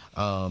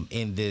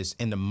in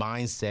the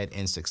mindset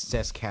and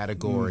success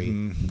category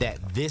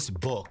that this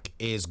book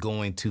is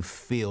going to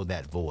fill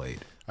that void?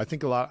 I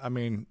think a lot. I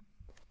mean,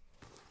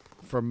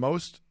 for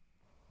most,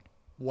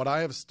 what I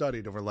have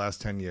studied over the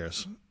last 10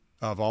 years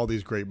of all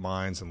these great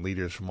minds and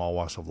leaders from all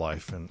walks of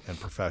life and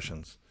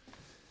professions,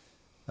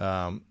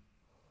 was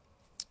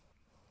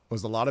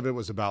a lot of it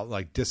was about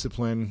like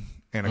discipline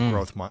and a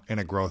growth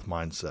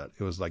mindset.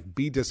 It was like,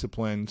 be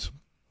disciplined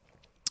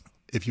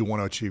if you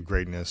want to achieve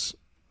greatness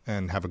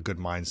and have a good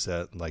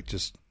mindset. Like,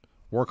 just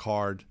work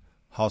hard,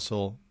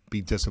 hustle,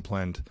 be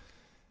disciplined,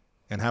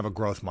 and have a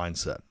growth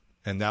mindset.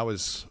 And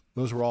those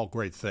were all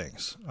great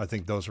things. I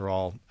think those are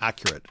all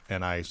accurate,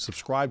 and I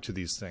subscribe to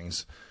these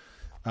things.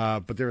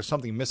 But there was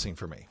something missing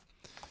for me.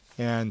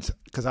 And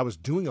because I was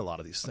doing a lot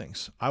of these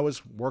things, I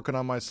was working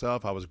on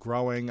myself. I was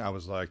growing. I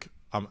was like,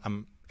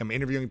 I'm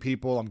interviewing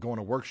people. I'm going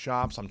to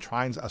workshops.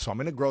 So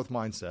I'm in a growth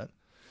mindset.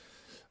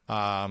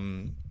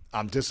 I'm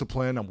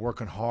disciplined. I'm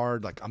working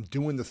hard. Like, I'm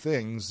doing the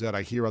things that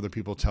I hear other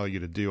people tell you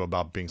to do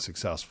about being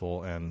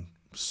successful and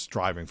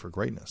striving for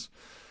greatness.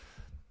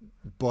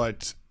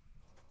 But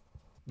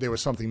there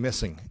was something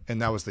missing,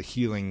 and that was the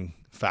healing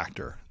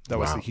factor. That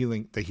was the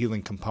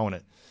healing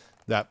component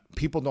that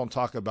people don't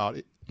talk about.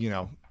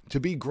 To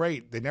be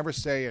great, they never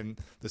say in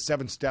the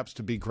 7 steps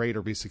to be great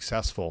or be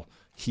successful,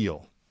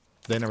 heal.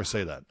 They never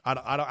say that.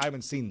 I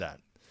haven't seen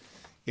that.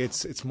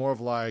 It's more of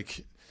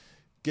like,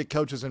 get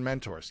coaches and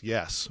mentors.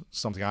 Yes,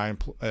 something I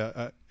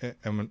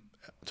am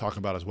talking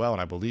about as well,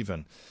 and I believe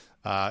in.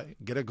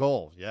 Get a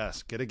goal.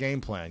 Yes. Get a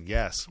game plan.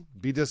 Yes.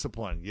 Be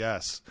disciplined.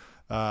 Yes.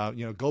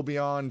 Go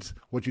beyond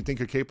what you think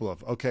you're capable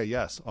of. Okay,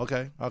 yes.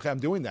 Okay, I'm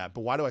doing that.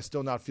 But why do I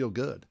still not feel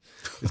good?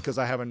 It's because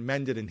I haven't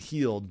mended and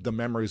healed the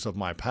memories of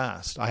my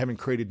past. I haven't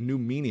created new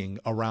meaning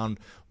around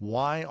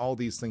why all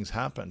these things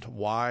happened,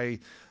 why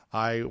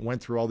I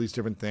went through all these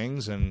different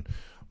things, and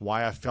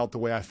why I felt the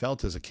way I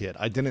felt as a kid.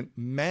 I didn't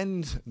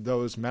mend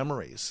those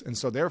memories. And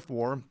so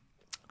therefore,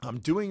 I'm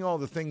doing all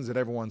the things that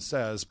everyone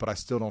says, but I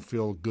still don't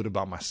feel good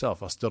about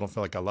myself. I still don't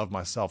feel like I love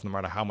myself, no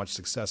matter how much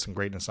success and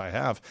greatness I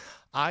have.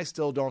 I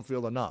still don't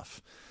feel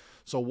enough.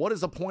 So what is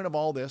the point of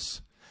all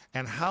this?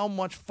 And how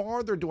much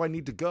farther do I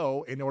need to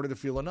go in order to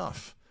feel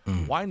enough?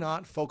 Why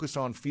not focus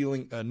on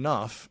feeling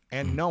enough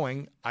and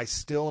knowing I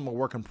still am a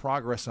work in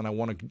progress and I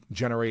want to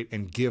generate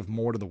and give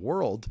more to the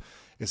world?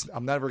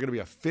 I'm never going to be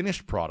a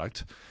finished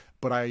product,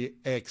 but I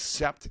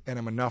accept and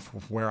am enough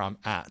with where I'm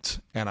at,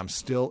 and I'm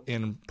still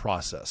in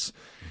process.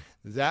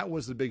 That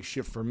was the big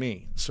shift for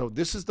me. So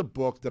this is the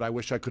book that I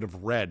wish I could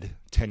have read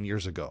 10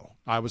 years ago.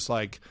 I was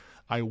like,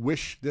 I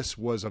wish this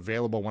was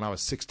available when I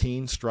was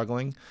 16,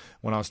 struggling,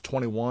 when I was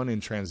 21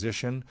 in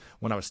transition,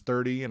 when I was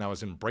 30 and I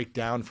was in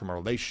breakdown from a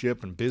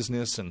relationship and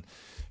business and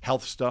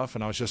health stuff.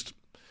 And I was just,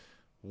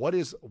 what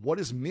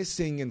is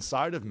missing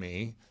inside of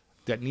me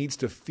that needs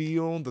to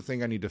feel the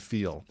thing I need to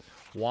feel?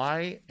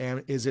 Why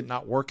is it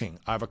not working?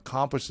 I've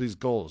accomplished these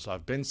goals.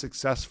 I've been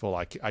successful.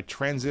 I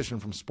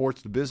transitioned from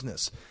sports to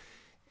business.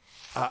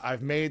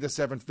 I've made the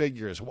 7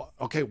 figures.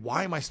 Okay,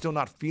 why am I still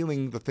not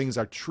feeling the things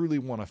I truly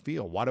want to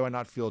feel? Why do I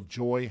not feel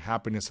joy,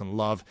 happiness, and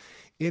love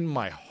in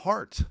my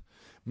heart?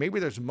 Maybe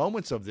there's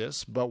moments of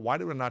this, but why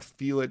do I not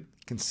feel it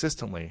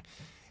consistently?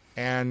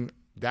 And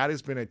that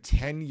has been a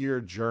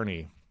 10-year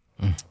journey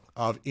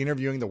of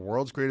interviewing the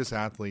world's greatest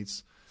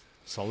athletes,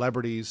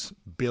 celebrities,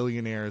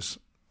 billionaires,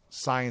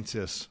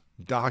 scientists,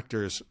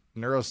 doctors,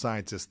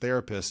 neuroscientists,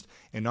 therapists,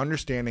 and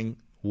understanding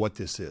what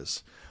this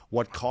is,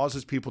 what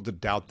causes people to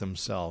doubt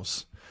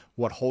themselves,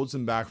 what holds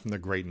them back from their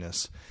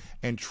greatness,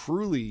 and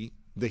truly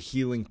the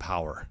healing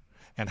power,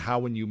 and how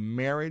when you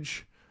marry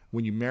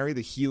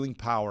the healing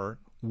power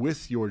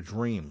with your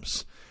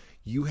dreams,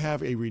 you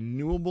have a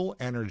renewable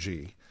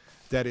energy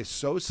that is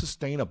so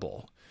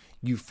sustainable,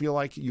 you feel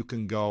like you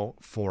can go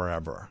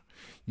forever.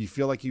 You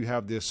feel like you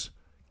have this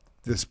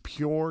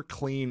pure,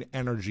 clean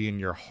energy in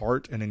your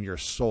heart and in your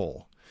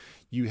soul.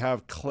 You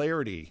have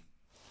clarity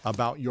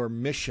about your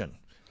mission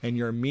and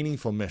your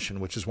meaningful mission,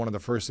 which is one of the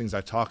first things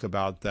I talk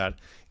about, that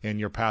in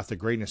your path to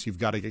greatness, you've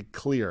got to get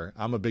clear.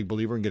 I'm a big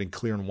believer in getting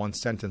clear in one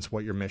sentence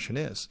what your mission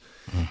is.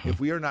 If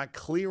we are not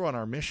clear on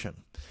our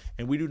mission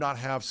and we do not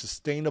have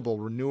sustainable,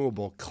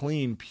 renewable,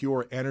 clean,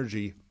 pure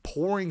energy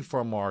pouring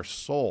from our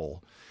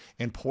soul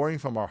and pouring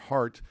from our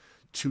heart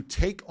to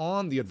take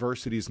on the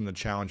adversities and the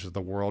challenges of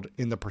the world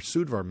in the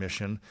pursuit of our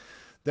mission,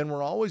 then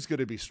we're always going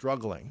to be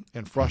struggling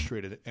and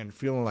frustrated and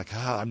feeling like,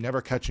 I'm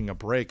never catching a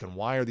break, and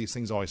why are these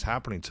things always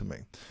happening to me?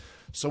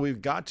 So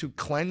we've got to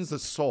cleanse the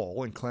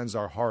soul and cleanse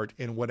our heart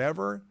in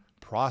whatever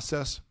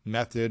process,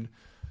 method,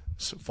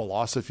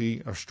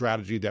 philosophy, or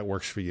strategy that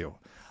works for you.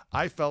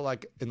 I felt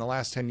like in the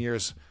last 10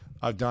 years,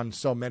 I've done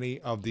so many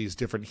of these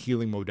different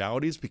healing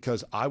modalities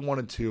because I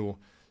wanted to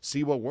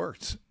see what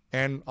worked.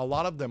 And a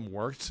lot of them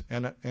worked,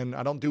 and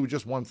I don't do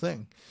just one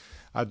thing.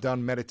 I've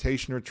done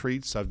meditation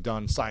retreats. I've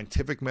done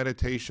scientific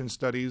meditation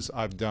studies.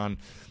 I've done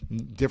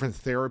different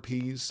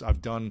therapies.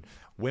 I've done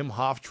Wim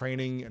Hof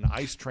training and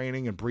ice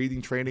training and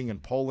breathing training in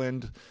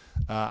Poland.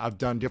 I've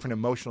done different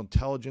emotional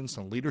intelligence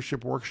and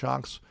leadership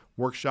workshops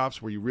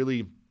where you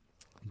really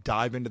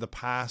dive into the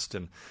past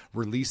and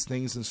release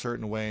things in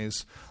certain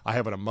ways. I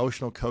have an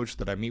emotional coach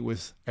that I meet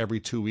with every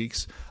 2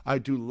 weeks. I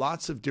do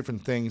lots of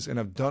different things, and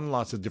I've done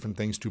lots of different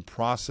things to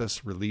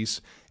process,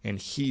 release, and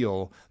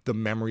heal the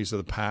memories of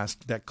the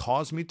past that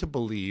caused me to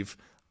believe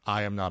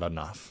I am not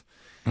enough.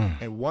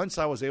 And once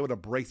I was able to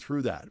break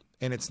through that,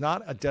 and it's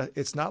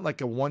not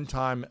like a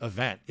one-time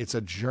event. It's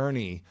a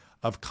journey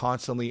of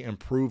constantly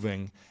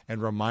improving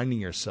and reminding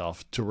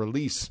yourself to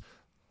release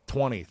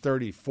 20,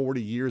 30,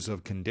 40 years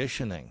of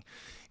conditioning.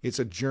 It's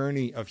a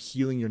journey of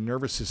healing your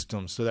nervous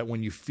system so that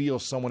when you feel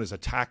someone is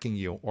attacking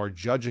you or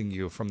judging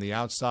you from the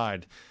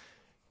outside,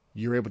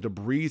 you're able to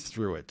breathe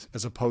through it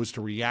as opposed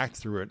to react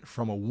through it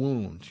from a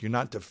wound. You're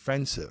not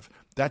defensive.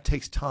 That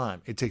takes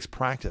time. It takes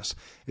practice.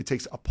 It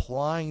takes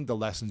applying the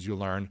lessons you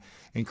learn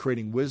and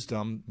creating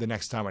wisdom the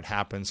next time it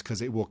happens,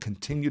 because it will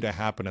continue to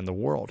happen in the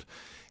world.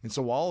 And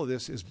so all of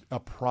this is a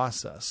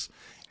process.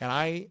 And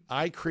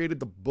I created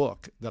the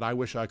book that I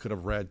wish I could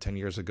have read 10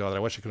 years ago, that I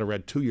wish I could have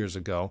read 2 years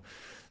ago,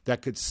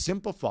 that could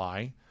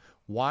simplify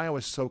why I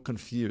was so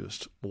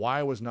confused, why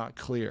I was not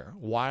clear,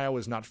 why I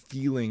was not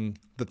feeling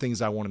the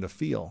things I wanted to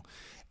feel,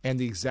 and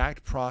the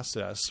exact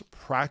process,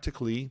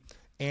 practically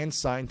and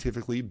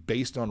scientifically,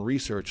 based on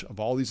research of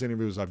all these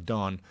interviews I've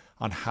done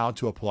on how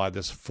to apply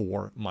this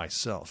for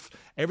myself.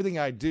 Everything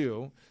I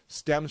do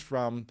stems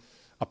from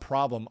a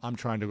problem I'm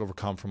trying to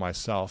overcome for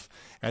myself.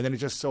 And then it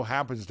just so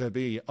happens to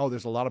be,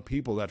 there's a lot of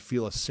people that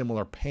feel a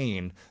similar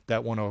pain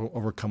that want to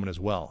overcome it as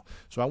well.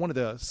 So I wanted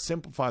to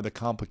simplify the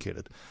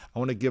complicated. I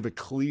want to give a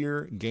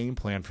clear game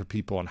plan for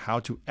people on how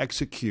to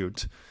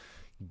execute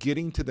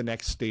getting to the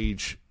next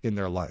stage in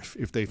their life.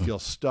 If they feel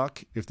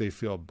stuck, if they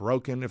feel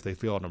broken, if they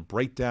feel in a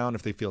breakdown,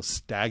 if they feel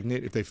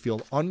stagnant, if they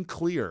feel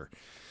unclear,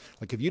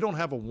 like if you don't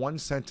have a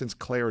one-sentence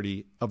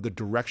clarity of the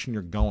direction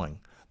you're going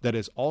that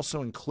is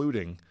also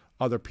including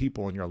other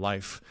people in your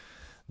life,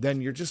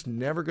 then you're just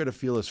never going to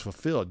feel as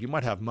fulfilled. You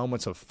might have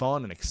moments of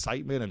fun and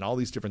excitement and all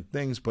these different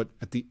things, but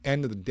at the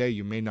end of the day,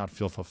 you may not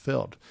feel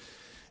fulfilled.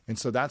 And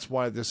so that's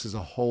why this is a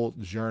whole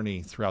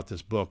journey throughout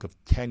this book of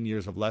 10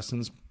 years of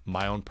lessons,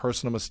 my own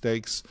personal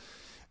mistakes,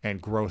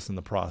 and growth in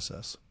the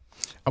process.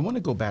 I want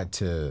to go back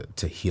to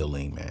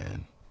healing,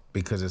 man,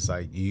 because it's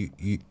like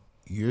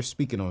you're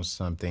speaking on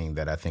something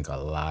that I think a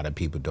lot of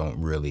people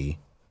don't really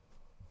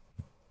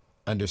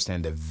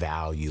understand the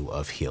value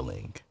of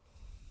healing.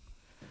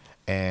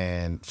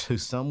 And to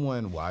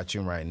someone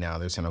watching right now,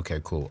 they're saying, okay,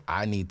 cool,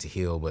 I need to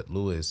heal, but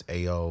Louis,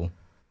 Ayo,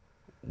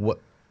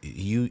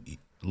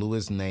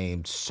 Louis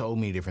named so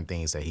many different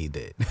things that he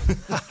did.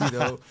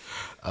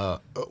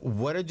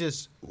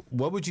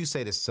 What would you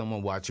say to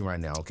someone watching right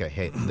now? Okay,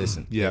 hey,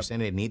 listen, they're saying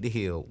they need to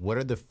heal. What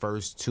are the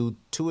first two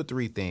or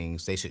three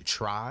things they should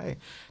try,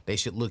 they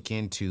should look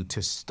into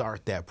to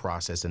start that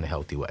process in a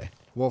healthy way?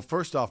 Well,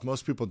 first off,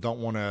 most people don't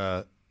want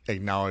to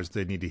acknowledge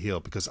they need to heal,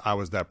 because I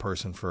was that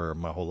person for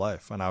my whole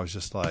life. And I was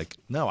just like,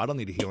 no, I don't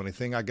need to heal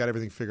anything. I got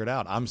everything figured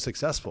out. I'm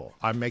successful.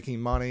 I'm making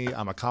money.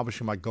 I'm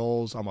accomplishing my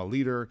goals. I'm a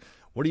leader.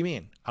 What do you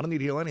mean? I don't need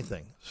to heal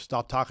anything.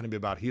 Stop talking to me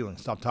about healing.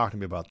 Stop talking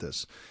to me about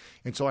this.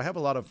 And so I have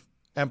a lot of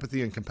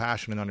empathy and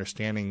compassion and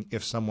understanding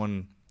if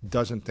someone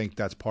doesn't think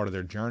that's part of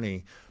their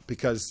journey,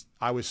 because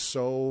I was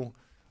so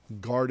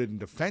guarded and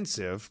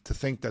defensive to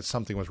think that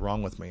something was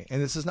wrong with me.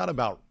 And this is not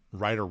about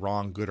right or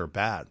wrong, good or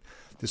bad.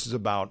 This is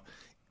about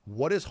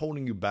what is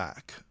holding you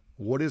back?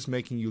 What is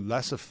making you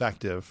less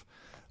effective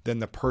than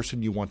the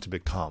person you want to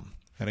become?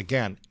 And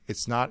again,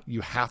 it's not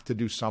you have to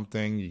do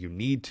something, you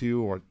need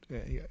to, or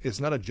it's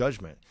not a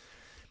judgment.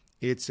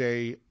 It's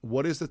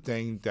what is the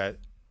thing that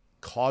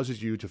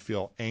causes you to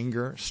feel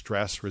anger,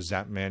 stress,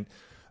 resentment,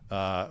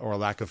 or a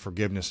lack of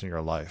forgiveness in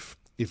your life?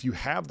 If you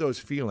have those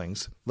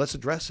feelings, let's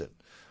address it.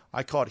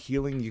 I call it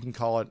healing. You can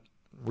call it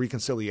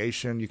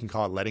reconciliation. You can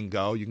call it letting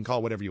go. You can call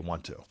it whatever you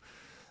want to.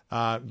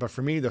 But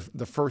for me,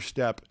 the first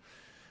step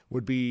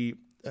would be,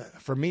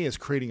 for me, is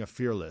creating a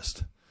fear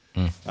list.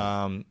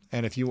 And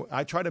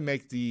I try to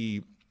make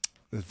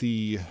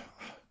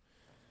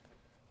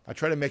I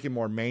try to make it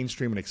more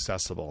mainstream and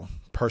accessible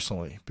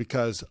personally,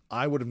 because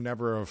I would have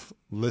never have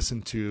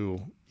listened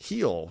to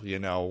heal,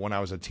 when I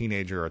was a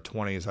teenager or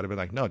 20s. I'd have been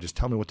like, no, just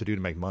tell me what to do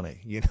to make money.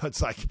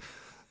 It's like,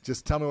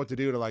 just tell me what to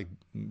do to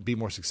be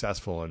more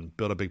successful and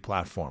build a big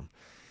platform.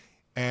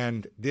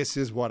 And this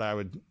is what I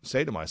would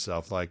say to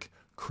myself,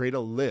 create a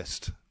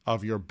list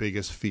of your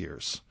biggest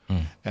fears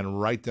and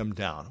write them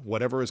down.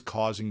 Whatever is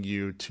causing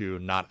you to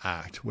not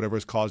act, whatever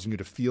is causing you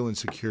to feel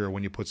insecure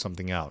when you put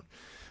something out,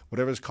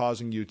 whatever is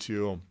causing you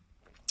to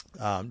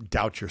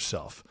doubt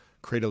yourself,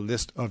 create a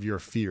list of your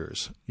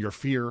fears, your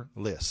fear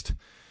list.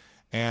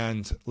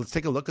 And let's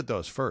take a look at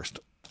those first.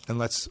 And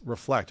let's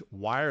reflect,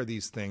 why are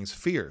these things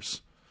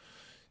fears?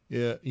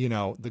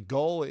 The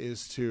goal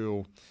is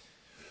to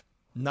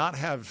not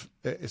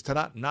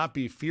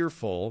be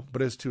fearful,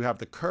 but is to have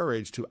the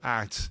courage to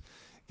act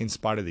in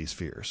spite of these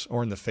fears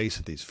or in the face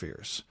of these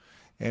fears.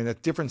 And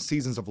at different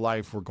seasons of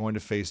life, we're going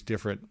to face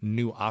different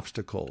new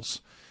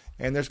obstacles.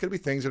 And there's going to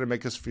be things that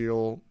make us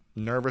feel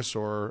nervous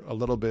or a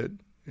little bit,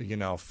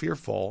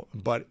 fearful.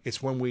 But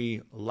it's when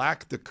we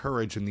lack the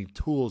courage and the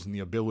tools and the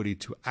ability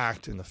to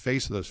act in the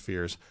face of those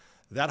fears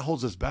that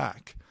holds us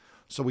back.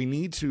 So we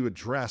need to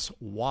address,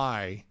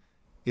 why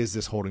is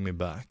this holding me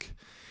back?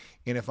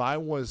 And if I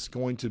was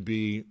going to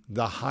be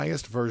the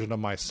highest version of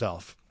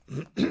myself,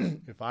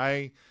 if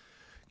I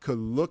could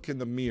look in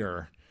the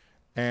mirror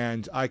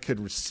and I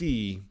could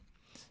see,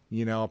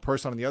 a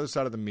person on the other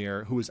side of the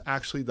mirror who is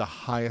actually the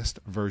highest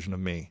version of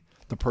me,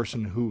 the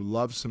person who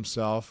loves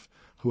himself,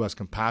 who has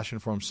compassion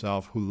for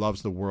himself, who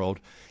loves the world,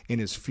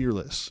 and is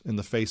fearless in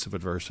the face of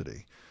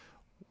adversity,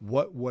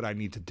 what would I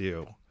need to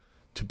do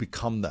to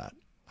become that?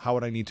 How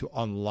would I need to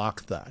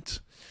unlock that?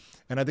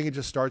 And I think it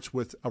just starts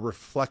with a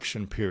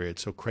reflection period.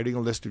 So creating a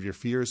list of your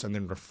fears and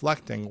then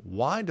reflecting,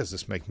 why does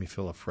this make me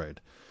feel afraid?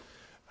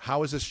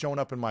 How has this shown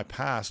up in my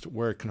past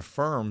where it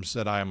confirms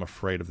that I am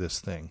afraid of this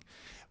thing?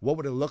 What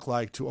would it look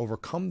like to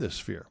overcome this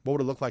fear? What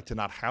would it look like to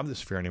not have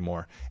this fear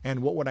anymore?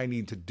 And what would I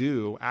need to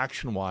do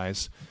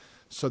action-wise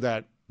so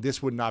that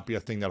this would not be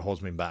a thing that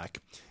holds me back?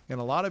 And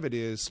a lot of it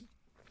is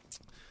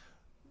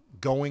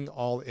going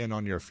all in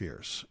on your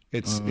fears.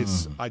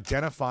 It's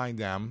identifying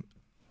them.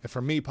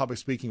 For me, public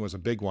speaking was a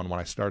big one when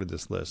I started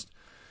this list.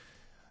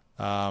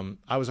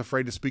 I was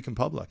afraid to speak in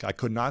public. I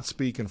could not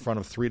speak in front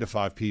of 3 to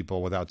 5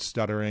 people without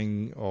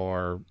stuttering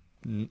or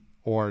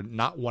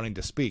not wanting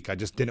to speak. I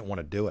just didn't want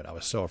to do it. I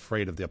was so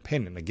afraid of the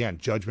opinion. Again,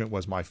 judgment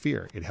was my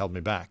fear. It held me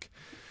back.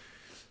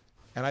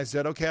 And I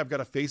said, okay, I've got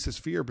to face this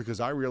fear, because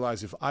I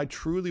realize if I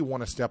truly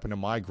want to step into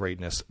my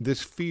greatness,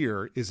 this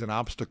fear is an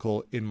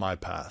obstacle in my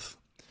path.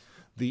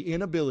 The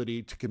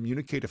inability to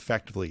communicate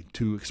effectively,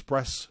 to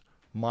express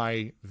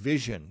my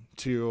vision,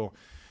 to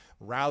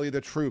rally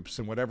the troops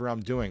in whatever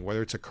I'm doing,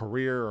 whether it's a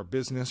career or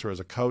business or as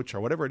a coach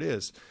or whatever it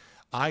is,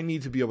 I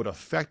need to be able to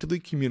effectively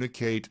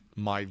communicate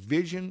my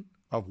vision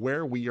of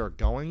where we are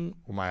going,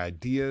 or my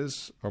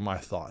ideas or my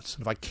thoughts.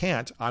 If I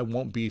can't, I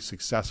won't be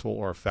successful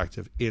or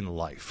effective in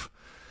life.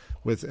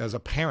 As a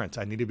parent,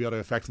 I need to be able to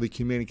effectively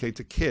communicate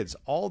to kids,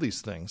 all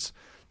these things,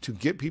 to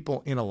get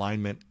people in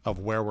alignment of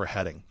where we're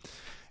heading.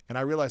 And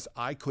I realized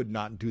I could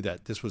not do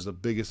that. This was the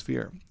biggest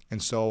fear.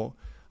 And so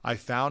I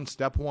found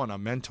step one, a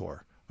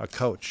mentor, a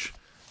coach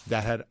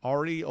that had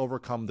already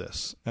overcome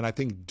this. And I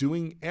think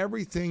doing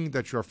everything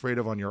that you're afraid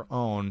of on your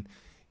own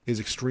is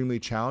extremely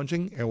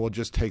challenging and will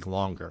just take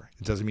longer.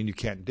 It doesn't mean you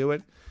can't do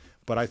it,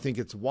 but I think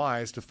it's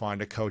wise to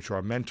find a coach or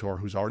a mentor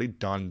who's already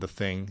done the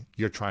thing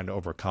you're trying to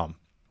overcome.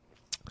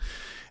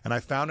 And I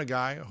found a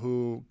guy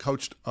who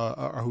coached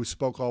or who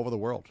spoke all over the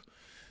world.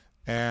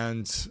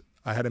 And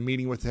I had a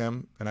meeting with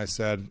him and I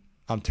said,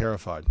 I'm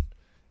terrified.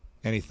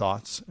 Any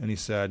thoughts? And he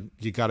said,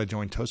 you got to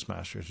join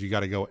Toastmasters. You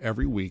got to go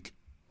every week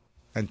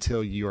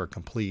until you are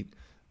complete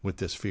with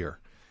this fear.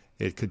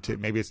 It could take,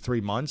 maybe it's 3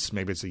 months,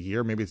 maybe it's a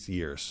year, maybe it's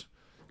years.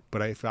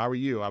 But if I were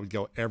you, I would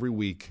go every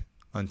week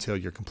until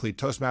you're complete.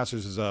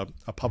 Toastmasters is a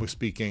public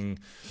speaking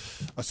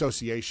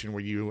association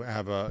where you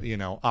have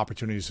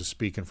opportunities to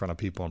speak in front of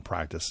people and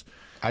practice.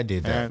 I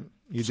did that. And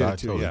you did it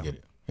too, totally yeah. Get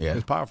it. Yeah.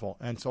 It's powerful.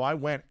 And so I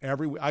went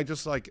every week. I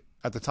just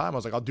at the time, I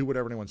was like, I'll do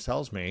whatever anyone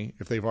tells me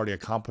if they've already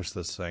accomplished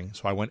this thing.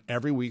 So I went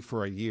every week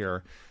for a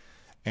year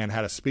and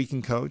had a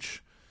speaking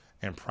coach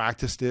and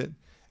practiced it.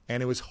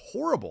 And it was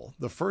horrible.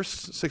 The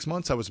first 6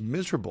 months, I was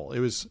miserable. It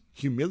was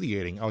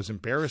humiliating. I was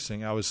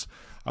embarrassing. I was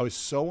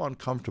so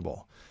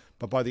uncomfortable.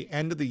 But by the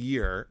end of the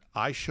year,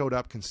 I showed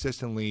up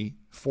consistently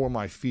for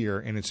my fear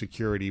and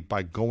insecurity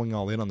by going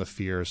all in on the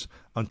fears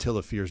until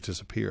the fears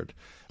disappeared.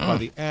 By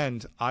the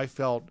end, I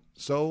felt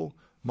so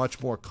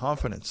much more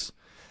confidence.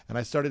 And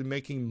I started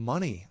making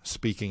money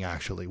speaking,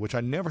 actually, which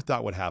I never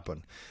thought would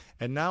happen.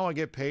 And now I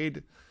get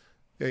paid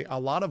a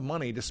lot of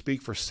money to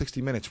speak for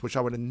 60 minutes, which I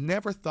would have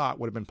never thought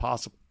would have been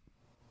possible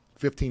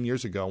 15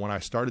 years ago when I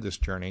started this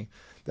journey.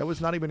 That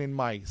was not even in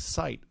my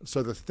sight.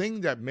 So the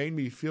thing that made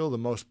me feel the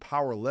most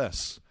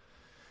powerless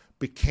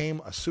became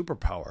a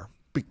superpower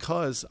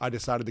because I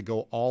decided to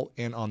go all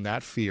in on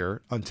that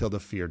fear until the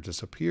fear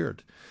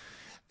disappeared.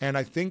 And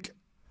I think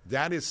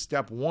that is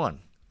step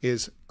one,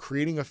 is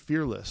creating a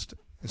fear list.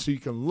 And so you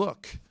can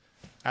look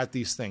at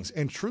these things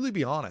and truly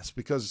be honest,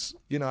 because,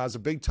 as a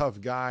big,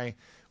 tough guy,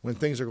 when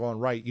things are going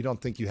right, you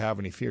don't think you have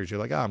any fears. You're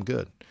like, I'm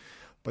good.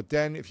 But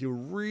then if you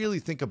really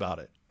think about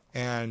it,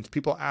 and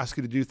people ask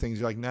you to do things,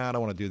 you're like, nah, I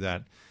don't want to do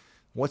that.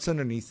 What's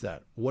underneath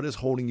that? What is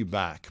holding you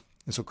back?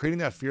 And so creating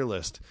that fear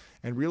list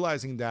and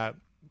realizing that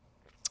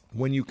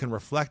when you can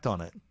reflect on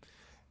it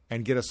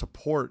and get a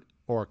support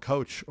or a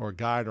coach or a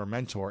guide or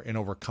mentor in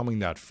overcoming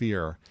that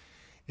fear,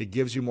 it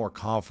gives you more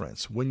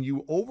confidence. When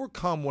you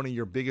overcome one of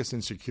your biggest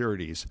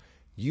insecurities,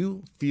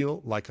 you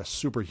feel like a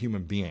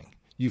superhuman being.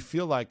 You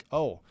feel like,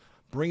 oh,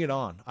 bring it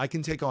on. I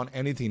can take on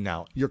anything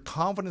now. Your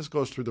confidence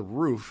goes through the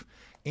roof,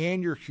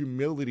 and your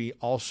humility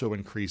also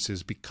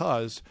increases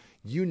because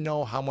you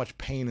know how much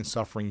pain and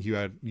suffering you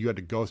had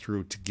to go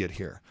through to get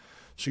here.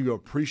 So you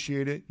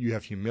appreciate it. You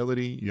have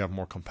humility. You have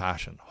more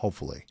compassion,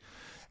 hopefully.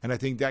 And I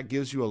think that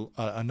gives you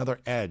another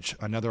edge,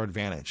 another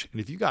advantage. And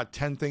if you got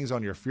 10 things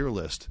on your fear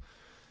list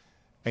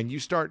and you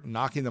start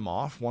knocking them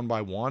off one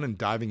by one and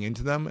diving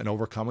into them and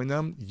overcoming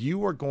them,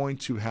 you are going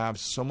to have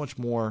so much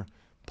more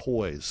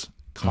poise,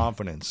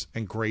 confidence,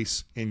 and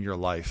grace in your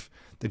life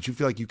that you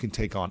feel like you can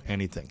take on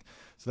anything.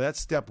 So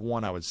that's step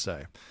one, I would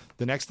say.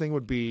 The next thing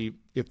would be,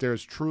 if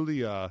there's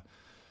truly a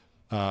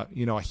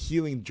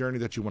healing journey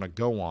that you want to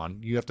go on,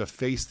 you have to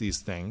face these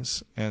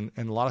things, and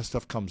a lot of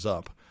stuff comes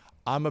up.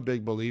 I'm a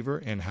big believer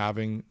in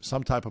having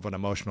some type of an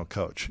emotional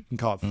coach. You can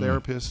call it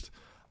therapist.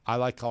 I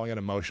like calling it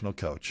emotional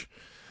coach.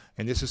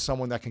 And this is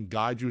someone that can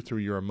guide you through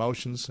your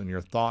emotions and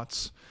your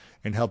thoughts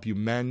and help you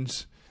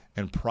mend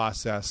and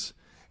process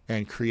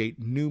and create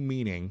new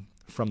meaning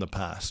from the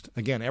past.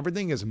 Again,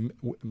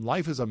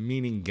 life is a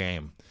meaning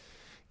game.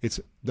 It's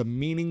the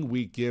meaning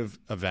we give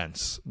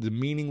events, the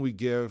meaning we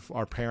give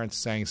our parents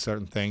saying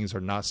certain things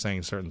or not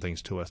saying certain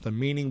things to us, the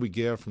meaning we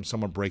give from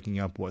someone breaking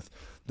up with,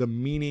 the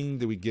meaning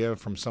that we give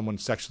from someone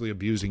sexually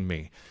abusing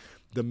me.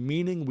 The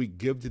meaning we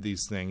give to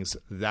these things,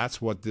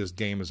 that's what this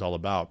game is all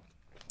about.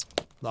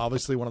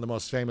 Obviously, one of the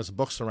most famous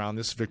books around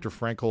this, Viktor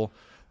Frankl,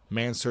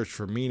 Man's Search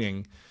for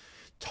Meaning,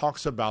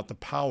 talks about the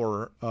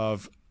power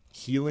of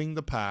healing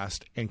the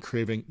past and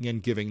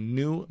giving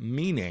new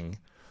meaning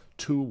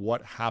to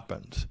what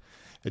happened.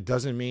 It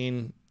doesn't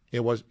mean it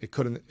was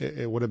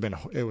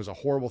a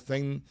horrible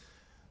thing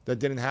that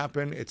didn't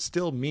happen. It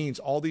still means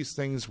all these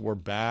things were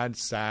bad,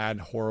 sad,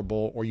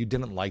 horrible, or you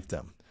didn't like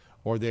them,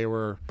 or they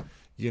were,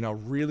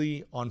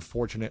 really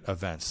unfortunate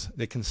events.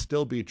 They can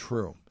still be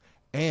true.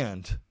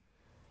 And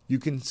you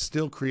can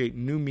still create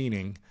new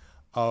meaning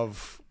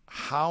of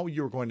how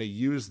you're going to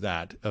use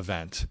that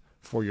event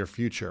for your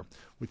future.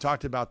 We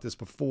talked about this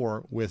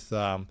before with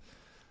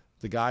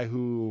the guy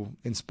who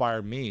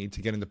inspired me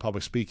to get into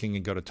public speaking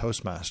and go to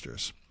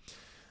Toastmasters.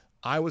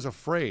 I was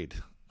afraid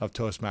of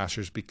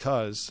Toastmasters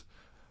because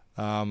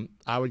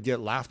I would get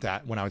laughed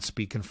at when I would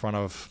speak in front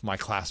of my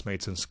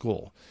classmates in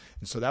school.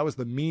 And so that was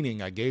the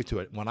meaning I gave to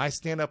it. When I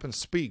stand up and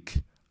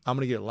speak, I'm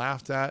going to get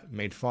laughed at,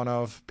 made fun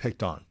of,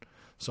 picked on.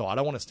 So I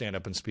don't want to stand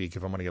up and speak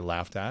if I'm going to get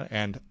laughed at,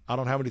 and I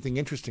don't have anything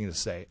interesting to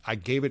say. I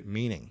gave it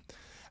meaning.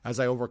 As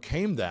I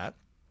overcame that,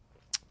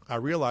 I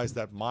realized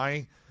that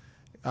my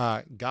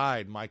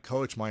guide, my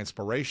coach, my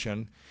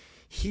inspiration,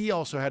 he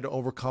also had to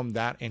overcome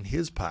that in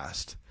his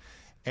past.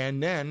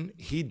 And then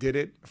he did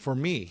it for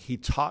me. He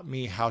taught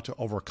me how to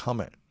overcome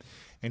it.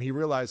 And he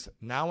realized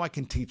now I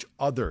can teach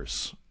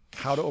others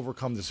how to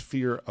overcome this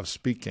fear of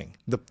speaking.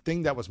 The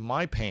thing that was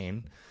my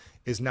pain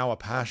is now a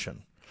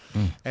passion.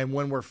 And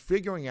when we're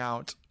figuring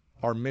out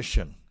our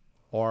mission,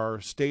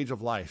 our stage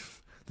of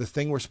life, the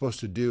thing we're supposed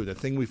to do, the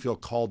thing we feel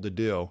called to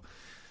do,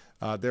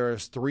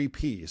 there's 3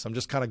 Ps. I'm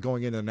just kind of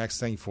going into the next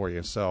thing for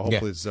you, so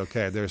hopefully it's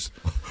okay. There's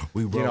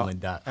we rolling,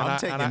 Doc. I'm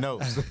taking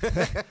notes.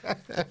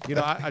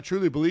 I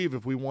truly believe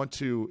if we want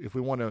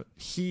to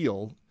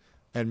heal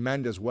and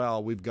mend as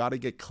well, we've got to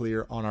get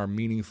clear on our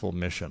meaningful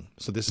mission.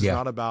 So this is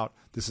not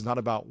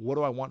about what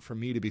do I want for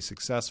me to be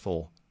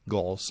successful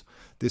goals.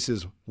 This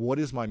is what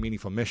is my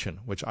meaningful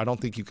mission, which I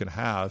don't think you can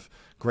have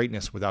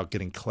greatness without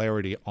getting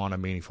clarity on a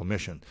meaningful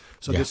mission.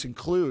 So this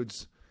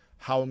includes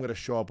how I'm going to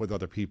show up with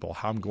other people,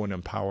 how I'm going to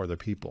empower other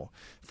people.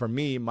 For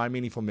me, my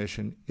meaningful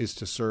mission is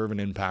to serve and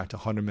impact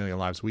 100 million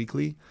lives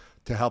weekly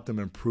to help them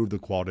improve the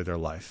quality of their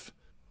life.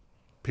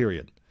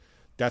 Period.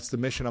 That's the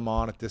mission I'm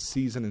on at this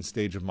season and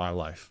stage of my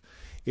life.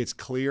 It's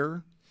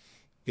clear.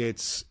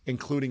 It's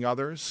including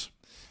others.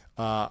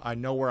 I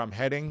know where I'm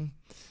heading.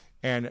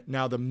 And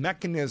now the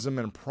mechanism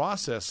and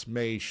process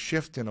may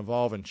shift and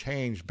evolve and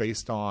change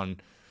based on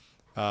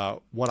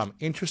what I'm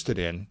interested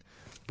in,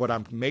 but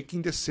I'm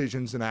making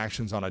decisions and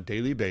actions on a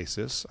daily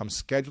basis. I'm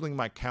scheduling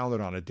my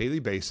calendar on a daily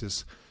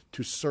basis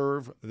to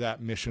serve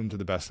that mission to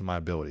the best of my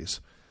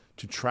abilities,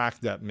 to track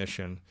that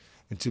mission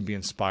and to be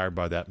inspired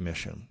by that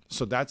mission.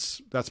 So that's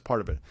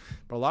part of it.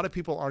 But a lot of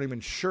people aren't even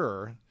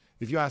sure.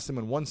 If you ask them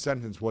in one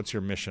sentence, what's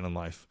your mission in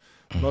life?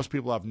 Most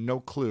people have no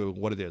clue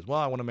what it is. Well,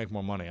 I want to make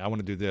more money. I want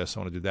to do this. I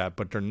want to do that.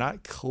 But they're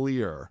not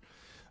clear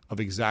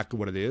of exactly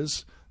what it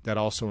is that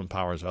also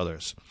empowers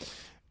others.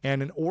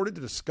 And in order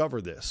to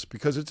discover this,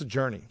 because it's a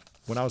journey,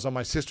 when I was on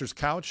my sister's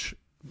couch,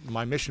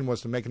 my mission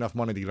was to make enough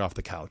money to get off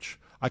the couch.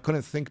 I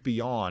couldn't think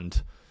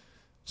beyond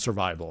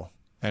survival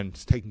and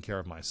taking care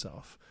of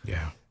myself.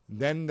 Yeah.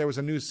 Then there was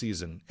a new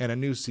season and a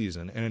new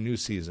season and a new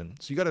season.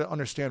 So you got to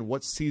understand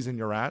what season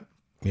you're at.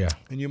 Yeah.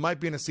 And you might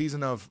be in a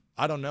season of,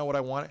 I don't know what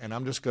I want, and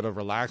I'm just going to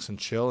relax and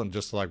chill and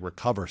just like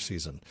recover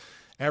season.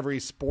 Every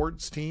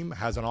sports team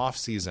has an off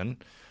season.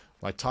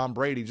 Like Tom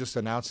Brady just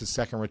announced his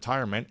second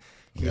retirement.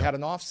 He had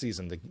an off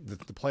season. The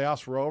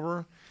playoffs were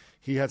over.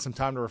 He had some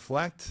time to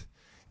reflect.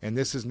 And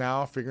this is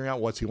now figuring out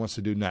what he wants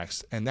to do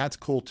next. And that's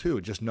cool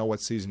too. Just know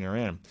what season you're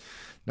in.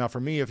 Now for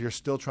me, if you're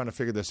still trying to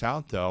figure this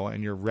out though,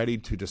 and you're ready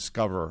to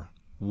discover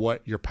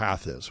what your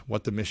path is,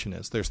 what the mission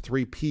is, there's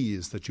 3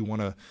 Ps that you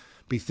want to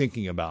be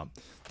thinking about.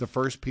 The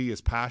first P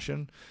is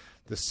passion.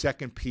 The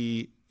second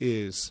P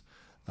is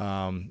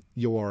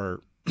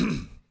your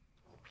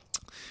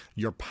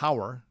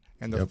power.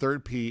 And the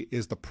third P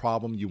is the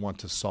problem you want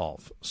to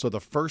solve. So the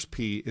first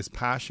P is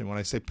passion. When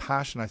I say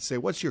passion, I say,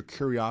 what's your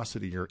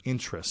curiosity, your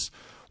interests?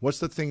 What's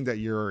the thing that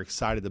you're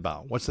excited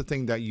about? What's the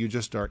thing that you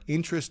just are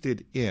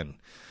interested in,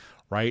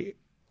 right?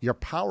 Your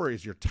power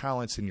is your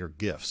talents and your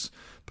gifts,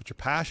 but your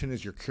passion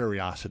is your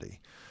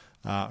curiosity.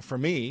 For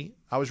me,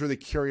 I was really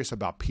curious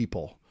about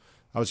people.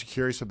 I was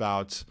curious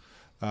about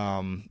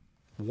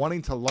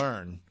wanting to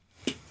learn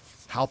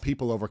how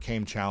people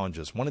overcame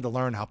challenges, wanting to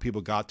learn how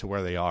people got to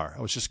where they are.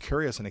 I was just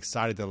curious and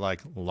excited to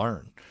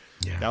learn.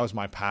 Yeah. That was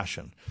my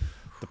passion.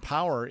 The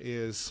power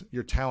is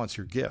your talents,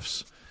 your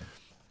gifts.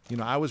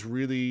 I was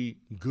really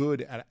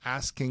good at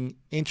asking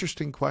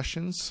interesting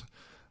questions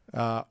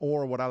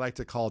or what I like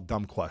to call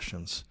dumb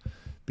questions.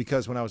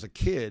 Because when I was a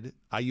kid,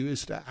 I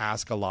used to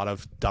ask a lot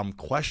of dumb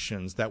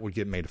questions that would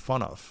get made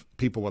fun of.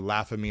 People would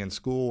laugh at me in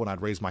school when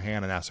I'd raise my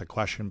hand and ask a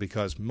question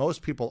because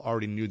most people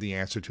already knew the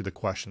answer to the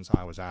questions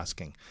I was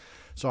asking.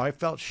 So I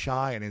felt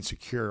shy and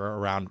insecure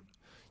around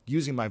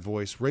using my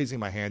voice, raising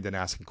my hand and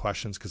asking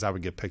questions because I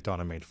would get picked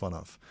on and made fun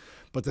of.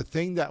 But the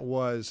thing that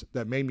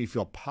made me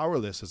feel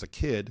powerless as a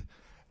kid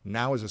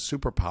now is a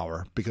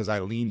superpower because I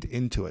leaned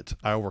into it.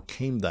 I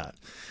overcame that.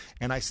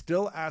 And I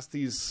still ask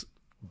these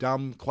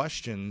dumb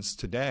questions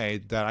today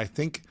that I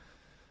think,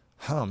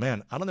 oh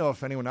man, I don't know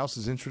if anyone else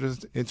is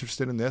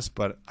interested in this,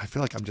 but I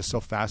feel like I'm just so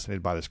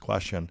fascinated by this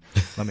question.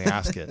 Let me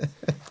ask it.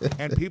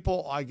 And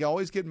I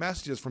always get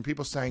messages from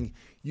people saying,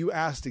 you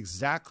asked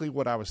exactly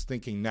what I was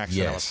thinking next,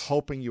 and I was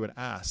hoping you would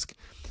ask.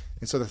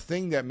 And so the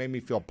thing that made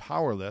me feel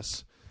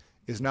powerless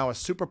is now a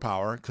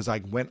superpower because I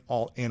went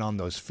all in on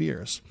those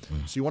fears.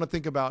 So you want to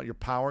think about your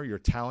power, your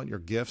talent, your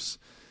gifts,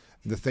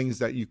 the things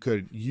that you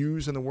could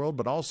use in the world,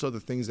 but also the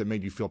things that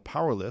made you feel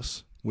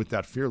powerless with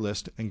that fear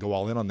list and go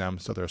all in on them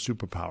so they're a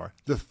superpower.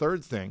 The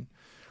third thing,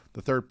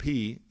 the third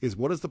P, is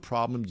what is the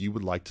problem you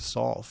would like to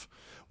solve?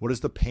 What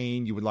is the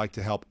pain you would like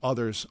to help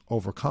others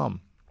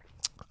overcome?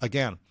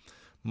 Again,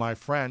 my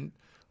friend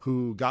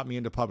who got me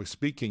into public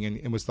speaking and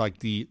it was like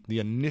the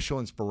initial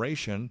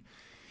inspiration,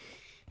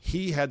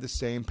 he had the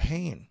same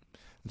pain.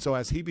 And so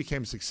as he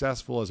became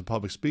successful as a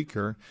public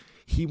speaker,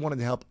 he wanted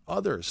to help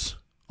others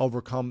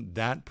overcome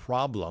that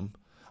problem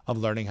of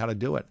learning how to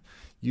do it.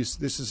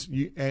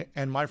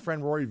 And my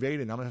friend Rory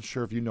Vaden, I'm not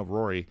sure if you know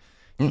Rory,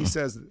 he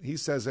says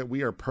that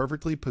we are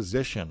perfectly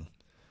positioned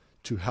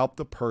to help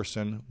the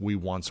person we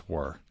once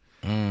were.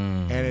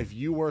 And if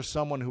you were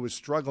someone who was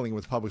struggling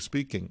with public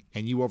speaking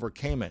and you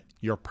overcame it,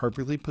 you're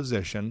perfectly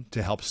positioned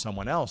to help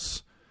someone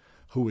else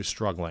who is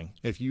struggling.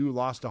 If you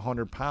lost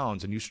 100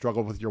 pounds and you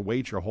struggled with your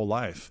weight your whole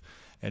life,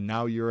 and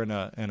now you're in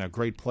a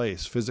great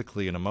place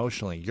physically and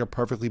emotionally, you're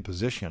perfectly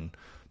positioned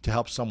to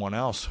help someone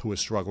else who is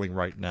struggling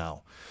right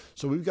now.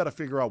 So we've got to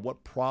figure out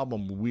what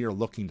problem we are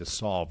looking to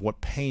solve, what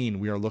pain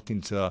we are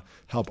looking to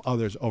help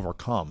others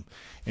overcome.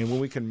 And when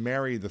we can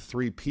marry the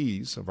three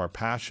P's of our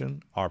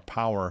passion, our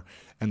power,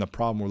 and the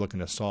problem we're looking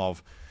to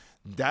solve,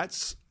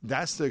 that's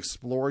the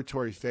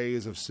exploratory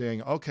phase of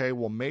saying, okay,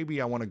 well,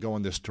 maybe I want to go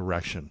in this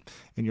direction.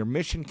 And your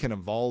mission can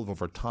evolve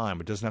over time.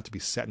 It doesn't have to be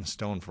set in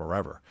stone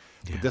forever.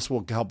 Yeah. But this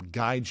will help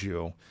guide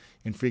you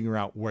in figuring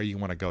out where you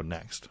want to go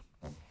next.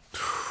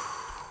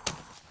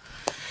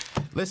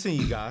 Listen,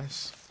 you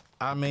guys,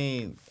 I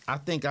mean, I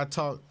think I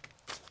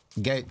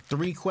get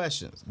 3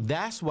 questions.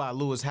 That's why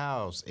Lewis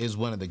Howes is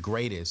one of the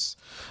greatest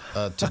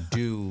to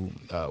do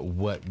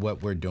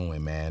what we're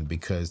doing, man,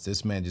 because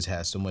this man just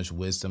has so much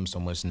wisdom, so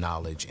much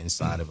knowledge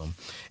inside of him.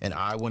 And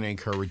I want to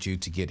encourage you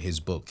to get his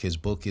book. His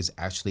book is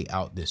actually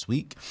out this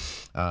week.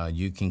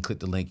 You can click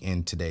the link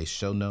in today's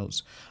show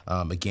notes.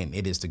 Again,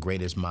 it is The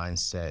Greatest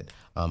Mindset.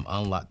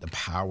 Unlock the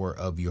power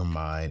of your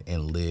mind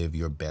and live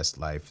your best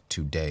life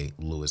today,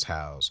 Lewis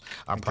Howes.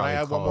 Can I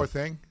add one more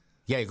thing?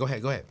 Yeah, go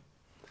ahead.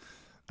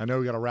 I know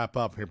we got to wrap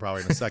up here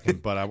probably in a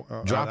second, but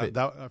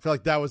I feel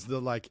like that was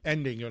the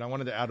ending, and I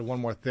wanted to add one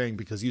more thing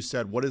because you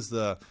said what is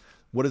the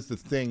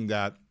thing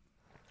that,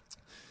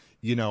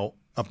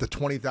 of the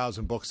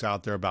 20,000 books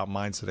out there about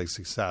mindset and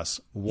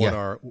success,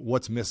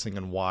 what's missing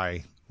and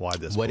why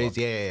this book?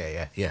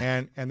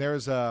 Yeah. And there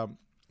is a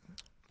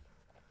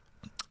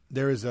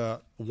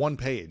one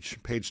page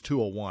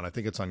 201. I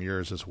think it's on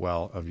yours as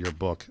well, of your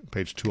book,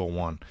 page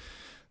 201.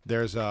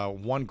 There's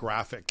one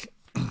graphic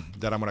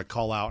that I'm going to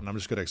call out, and I'm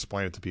just going to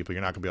explain it to people.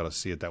 You're not going to be able to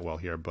see it that well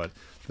here, but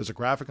there's a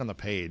graphic on the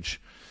page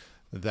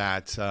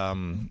that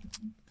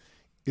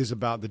is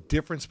about the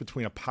difference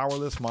between a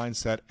powerless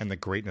mindset and the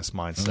greatness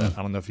mindset.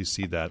 I don't know if you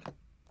see that.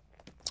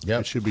 Yeah,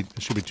 it should be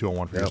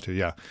 201 for you too.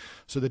 Yeah.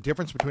 So the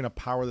difference between a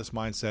powerless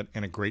mindset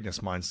and a greatness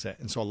mindset.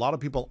 And so a lot of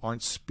people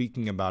aren't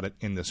speaking about it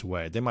in this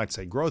way. They might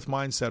say growth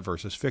mindset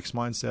versus fixed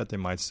mindset. They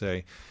might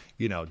say,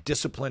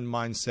 disciplined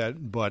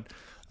mindset, but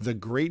the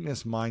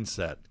greatness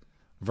mindset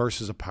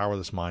versus a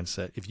powerless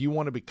mindset. If you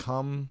want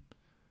to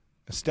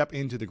step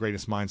into the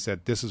greatest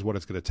mindset, this is what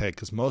it's going to take,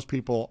 because most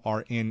people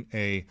are in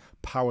a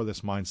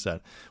powerless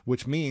mindset,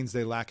 which means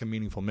they lack a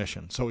meaningful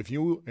mission. So if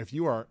you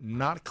are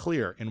not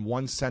clear in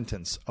one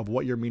sentence of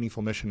what your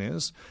meaningful mission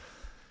is,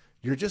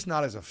 you're just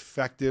not as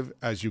effective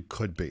as you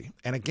could be.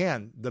 And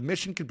again, the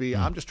mission could be,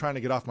 I'm just trying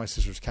to get off my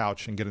sister's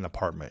couch and get an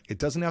apartment. It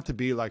doesn't have to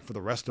be like for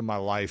the rest of my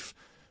life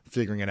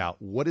figuring it out.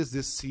 What is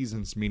this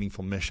season's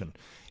meaningful mission?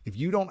 If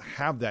you don't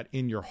have that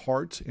in your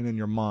heart and in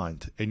your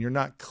mind, and you're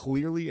not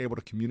clearly able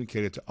to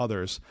communicate it to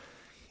others,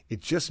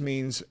 it just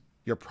means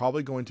you're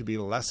probably going to be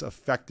less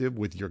effective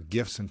with your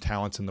gifts and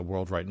talents in the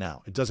world right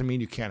now. It doesn't mean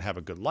you can't have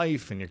a good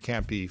life and you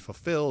can't be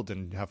fulfilled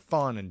and have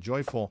fun and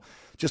joyful.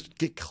 Just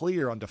get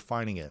clear on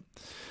defining it.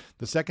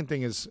 The second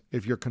thing is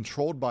if you're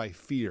controlled by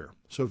fear.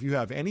 So if you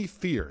have any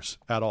fears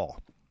at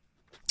all,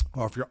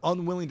 or if you're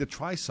unwilling to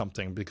try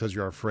something because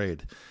you're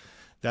afraid,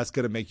 that's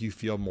going to make you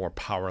feel more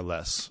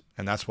powerless.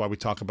 And that's why we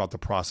talk about the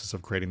process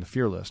of creating the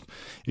fear list.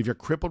 If you're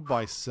crippled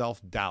by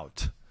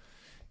self-doubt,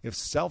 if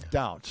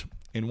self-doubt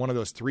in one of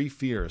those 3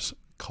 fears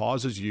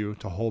causes you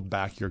to hold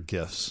back your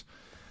gifts,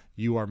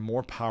 you are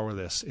more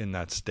powerless in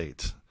that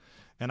state.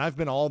 And I've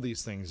been all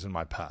these things in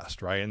my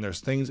past, right? And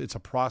there's things, it's a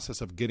process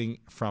of getting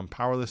from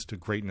powerless to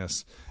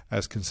greatness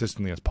as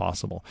consistently as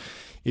possible.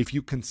 If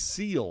you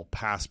conceal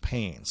past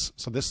pains,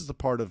 so this is the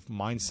part of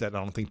mindset I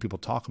don't think people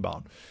talk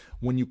about.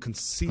 When you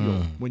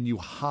conceal, when you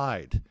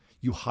hide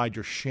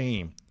your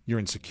shame, your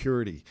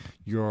insecurity,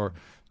 your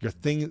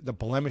thing, the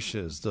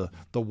blemishes, the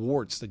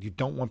warts that you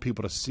don't want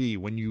people to see.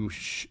 When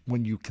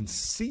you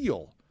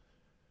conceal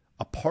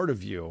a part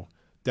of you,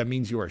 that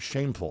means you are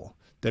shameful.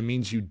 That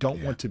means you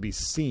don't want to be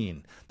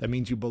seen. That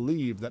means you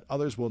believe that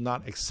others will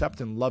not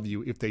accept and love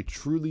you if they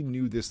truly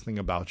knew this thing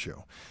about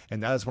you.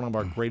 And that is one of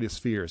our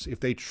greatest fears. If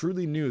they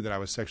truly knew that I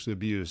was sexually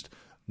abused,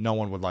 no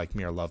one would like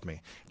me or love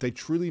me. If they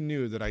truly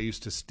knew that I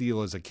used to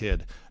steal as a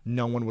kid,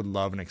 no one would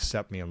love and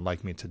accept me and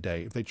like me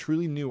today. If they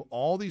truly knew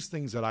all these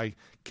things that I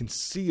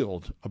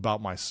concealed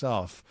about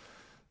myself,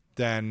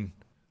 then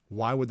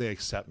Why would they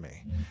accept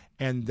me?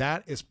 And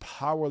that is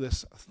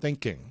powerless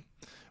thinking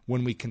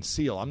when we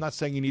conceal. I'm not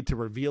saying you need to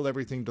reveal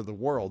everything to the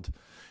world,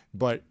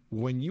 but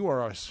when you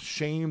are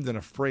ashamed and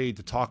afraid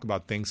to talk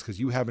about things because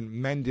you haven't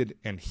mended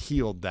and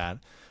healed that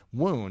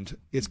wound,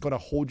 it's going to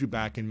hold you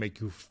back and make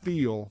you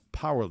feel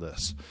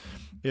powerless.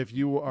 If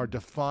you are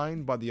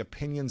defined by the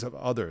opinions of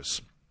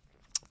others,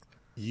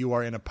 you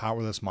are in a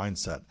powerless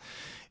mindset.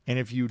 And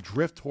if you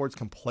drift towards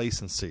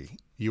complacency,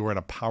 you are in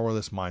a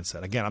powerless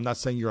mindset. Again, I'm not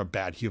saying you're a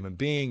bad human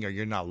being or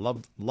you're not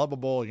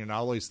lovable, you're not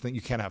always think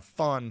you can't have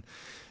fun,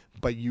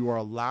 but you are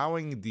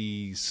allowing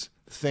these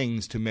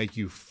things to make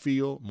you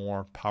feel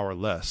more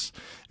powerless.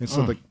 And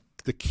so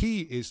the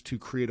key is to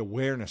create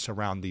awareness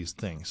around these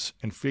things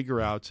and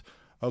figure out,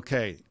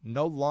 okay,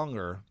 no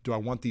longer do I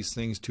want these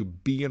things to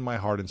be in my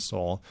heart and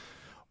soul,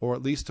 or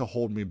at least to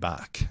hold me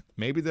back.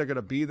 Maybe they're going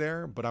to be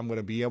there, but I'm going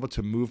to be able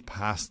to move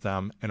past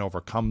them and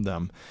overcome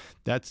them.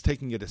 That's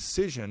taking a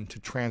decision to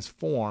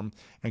transform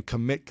and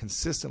commit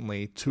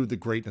consistently to the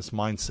greatness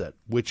mindset,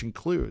 which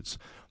includes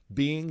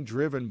being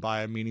driven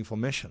by a meaningful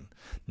mission,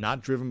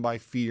 not driven by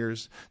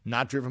fears,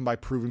 not driven by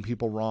proving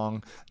people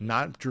wrong,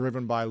 not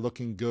driven by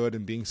looking good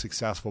and being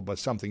successful, but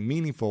something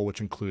meaningful,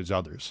 which includes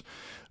others.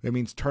 It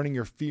means turning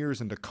your fears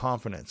into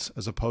confidence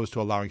as opposed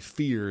to allowing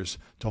fears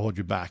to hold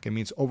you back. It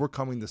means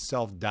overcoming the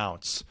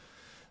self-doubts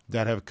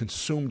that have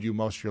consumed you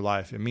most of your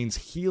life. It means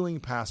healing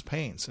past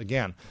pains.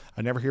 Again,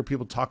 I never hear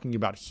people talking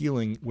about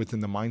healing within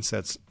the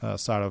mindsets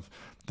side of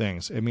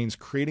things. It means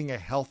creating a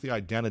healthy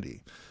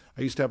identity.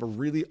 I used to have a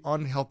really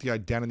unhealthy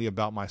identity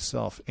about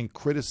myself and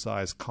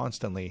criticize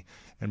constantly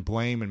and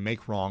blame and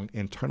make wrong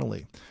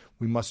internally.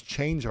 We must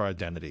change our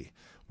identity.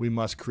 We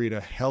must create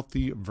a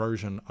healthy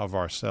version of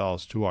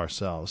ourselves to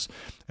ourselves,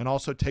 and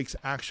also takes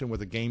action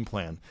with a game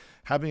plan.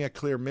 Having a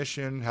clear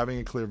mission, having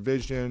a clear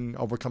vision,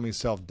 overcoming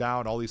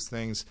self-doubt, all these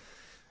things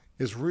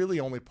is really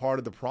only part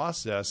of the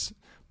process.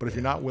 But if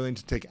you're not willing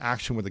to take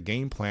action with a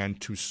game plan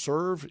to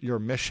serve your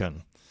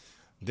mission,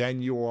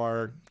 then you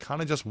are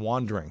kind of just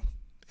wandering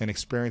and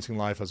experiencing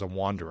life as a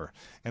wanderer.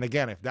 And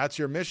again, if that's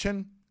your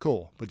mission,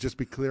 cool, but just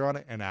be clear on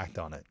it and act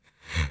on it.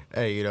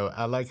 Hey,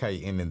 I like how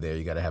you ended there.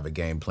 You got to have a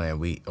game plan.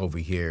 We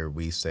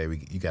say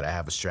you got to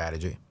have a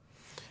strategy.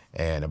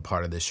 And a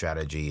part of the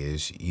strategy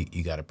is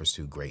you got to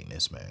pursue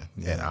greatness, man.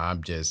 Yeah.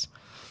 And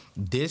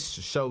this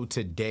show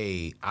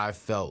today, I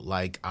felt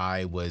like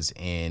I was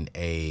in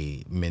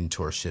a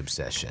mentorship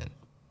session.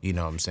 You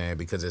know what I'm saying?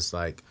 Because it's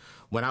like,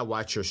 when I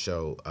watch your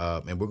show,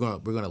 and we're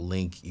gonna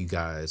link you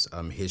guys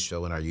his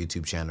show in our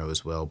YouTube channel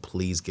as well.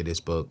 Please get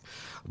his book,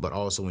 but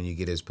also when you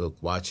get his book,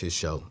 watch his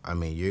show. I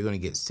mean, you're gonna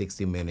get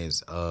 60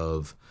 minutes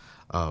of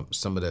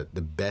some of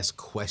the best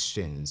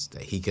questions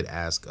that he could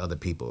ask other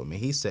people. I mean,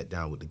 he sat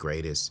down with the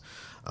greatest,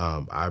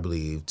 I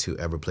believe, to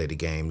ever play the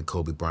game,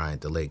 Kobe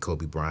Bryant, the late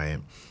Kobe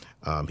Bryant.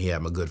 He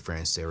had my good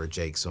friend Sarah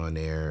Jakes on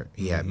there.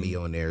 He had me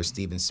on there.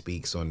 Steven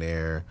Speaks on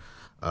there.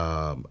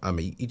 I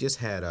mean, you just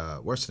had,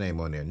 what's her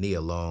name on there?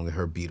 Nia Long,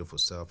 her beautiful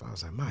self. I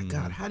was like, my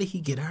God, how did he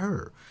get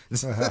her?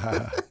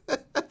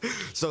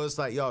 So it's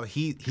like, y'all,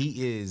 he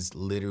is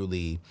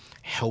literally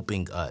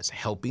helping us,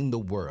 helping the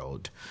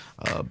world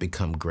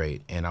become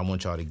great. And I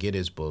want y'all to get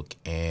his book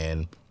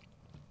and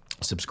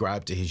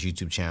subscribe to his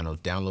YouTube channel,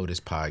 download his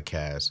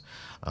podcast.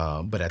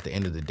 But at the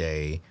end of the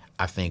day,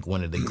 I think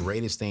one of the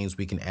greatest things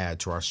we can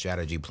add to our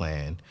strategy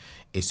plan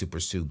is to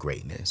pursue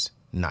greatness,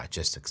 not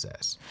just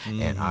success.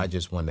 And I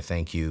just want to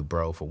thank you,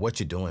 bro, for what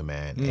you're doing,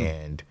 man.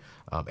 And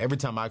every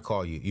time I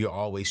call you, you're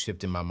always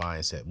shifting my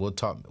mindset. We'll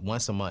talk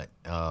once a month.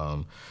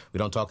 We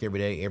don't talk every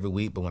day, every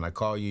week, but when I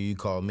call you, you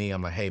call me.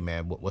 I'm like, hey,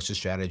 man, what's your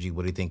strategy?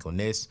 What do you think on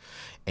this?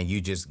 And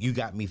you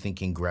got me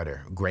thinking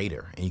greater,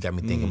 and you got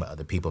me thinking about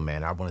other people,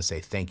 man. I want to say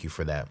thank you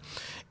for that.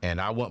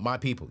 And I want my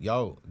people,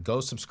 yo,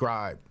 go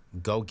subscribe,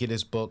 go get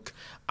his book.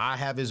 I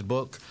have his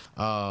book.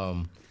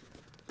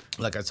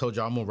 Like I told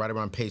you, I'm right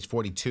around page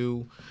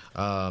 42,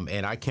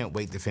 and I can't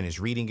wait to finish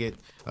reading it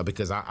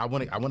because I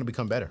want to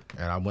become better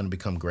and I want to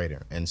become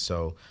greater. And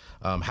so,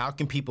 how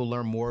can people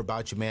learn more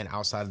about you, man,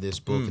 outside of this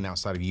book and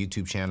outside of your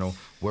YouTube channel?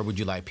 Where would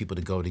you like people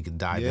to go to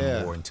dive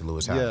in more into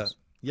Lewis Howes?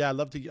 Yeah, I'd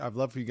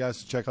love for you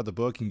guys to check out the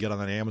book and get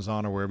on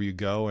Amazon or wherever you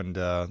go, and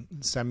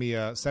send me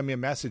a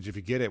message if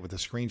you get it with a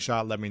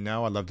screenshot. Let me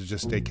know. I'd love to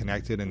just stay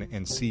connected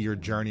and see your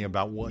journey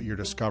about what you're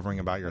discovering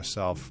about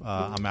yourself.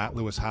 I'm at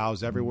Lewis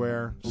Howes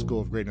everywhere.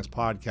 School of Greatness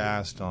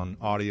podcast on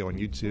audio and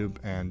YouTube,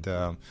 and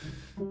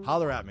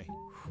holler at me.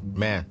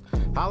 Man,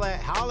 holla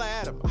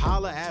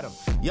at him.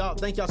 Y'all,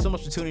 thank y'all so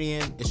much for tuning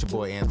in. It's your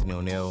boy Anthony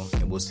O'Neill,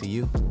 and we'll see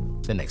you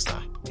the next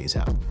time. Peace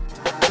out.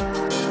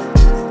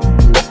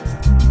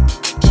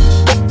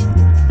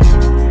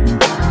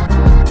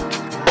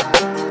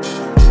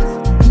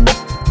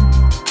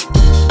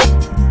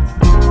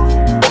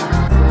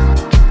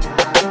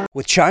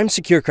 With Chime's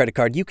secure credit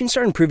card, you can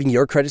start improving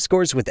your credit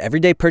scores with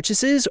everyday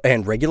purchases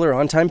and regular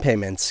on-time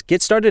payments.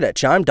 Get started at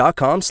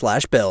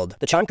Chime.com/build.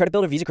 The Chime Credit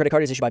Builder Visa Credit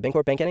Card is issued by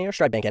Bancorp Bank N.A. or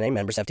Stride Bank N.A.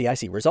 Members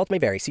FDIC. Results may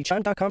vary. See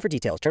Chime.com for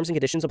details. Terms and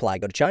conditions apply.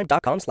 Go to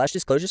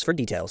Chime.com/disclosures for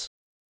details.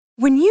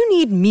 When you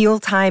need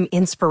mealtime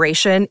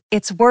inspiration,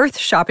 it's worth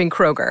shopping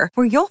Kroger,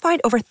 where you'll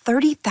find over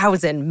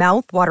 30,000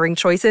 mouth-watering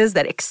choices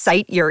that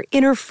excite your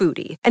inner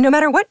foodie. And no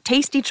matter what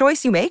tasty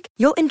choice you make,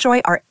 you'll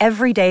enjoy our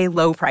everyday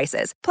low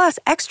prices, plus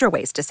extra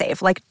ways to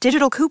save, like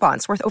digital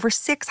coupons worth over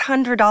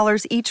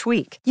 $600 each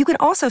week. You can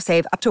also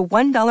save up to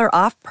 $1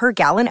 off per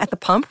gallon at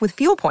the pump with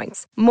fuel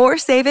points. More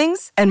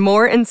savings and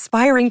more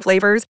inspiring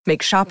flavors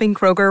make shopping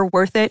Kroger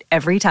worth it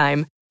every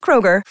time.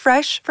 Kroger,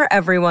 fresh for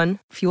everyone.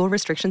 Fuel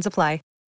restrictions apply.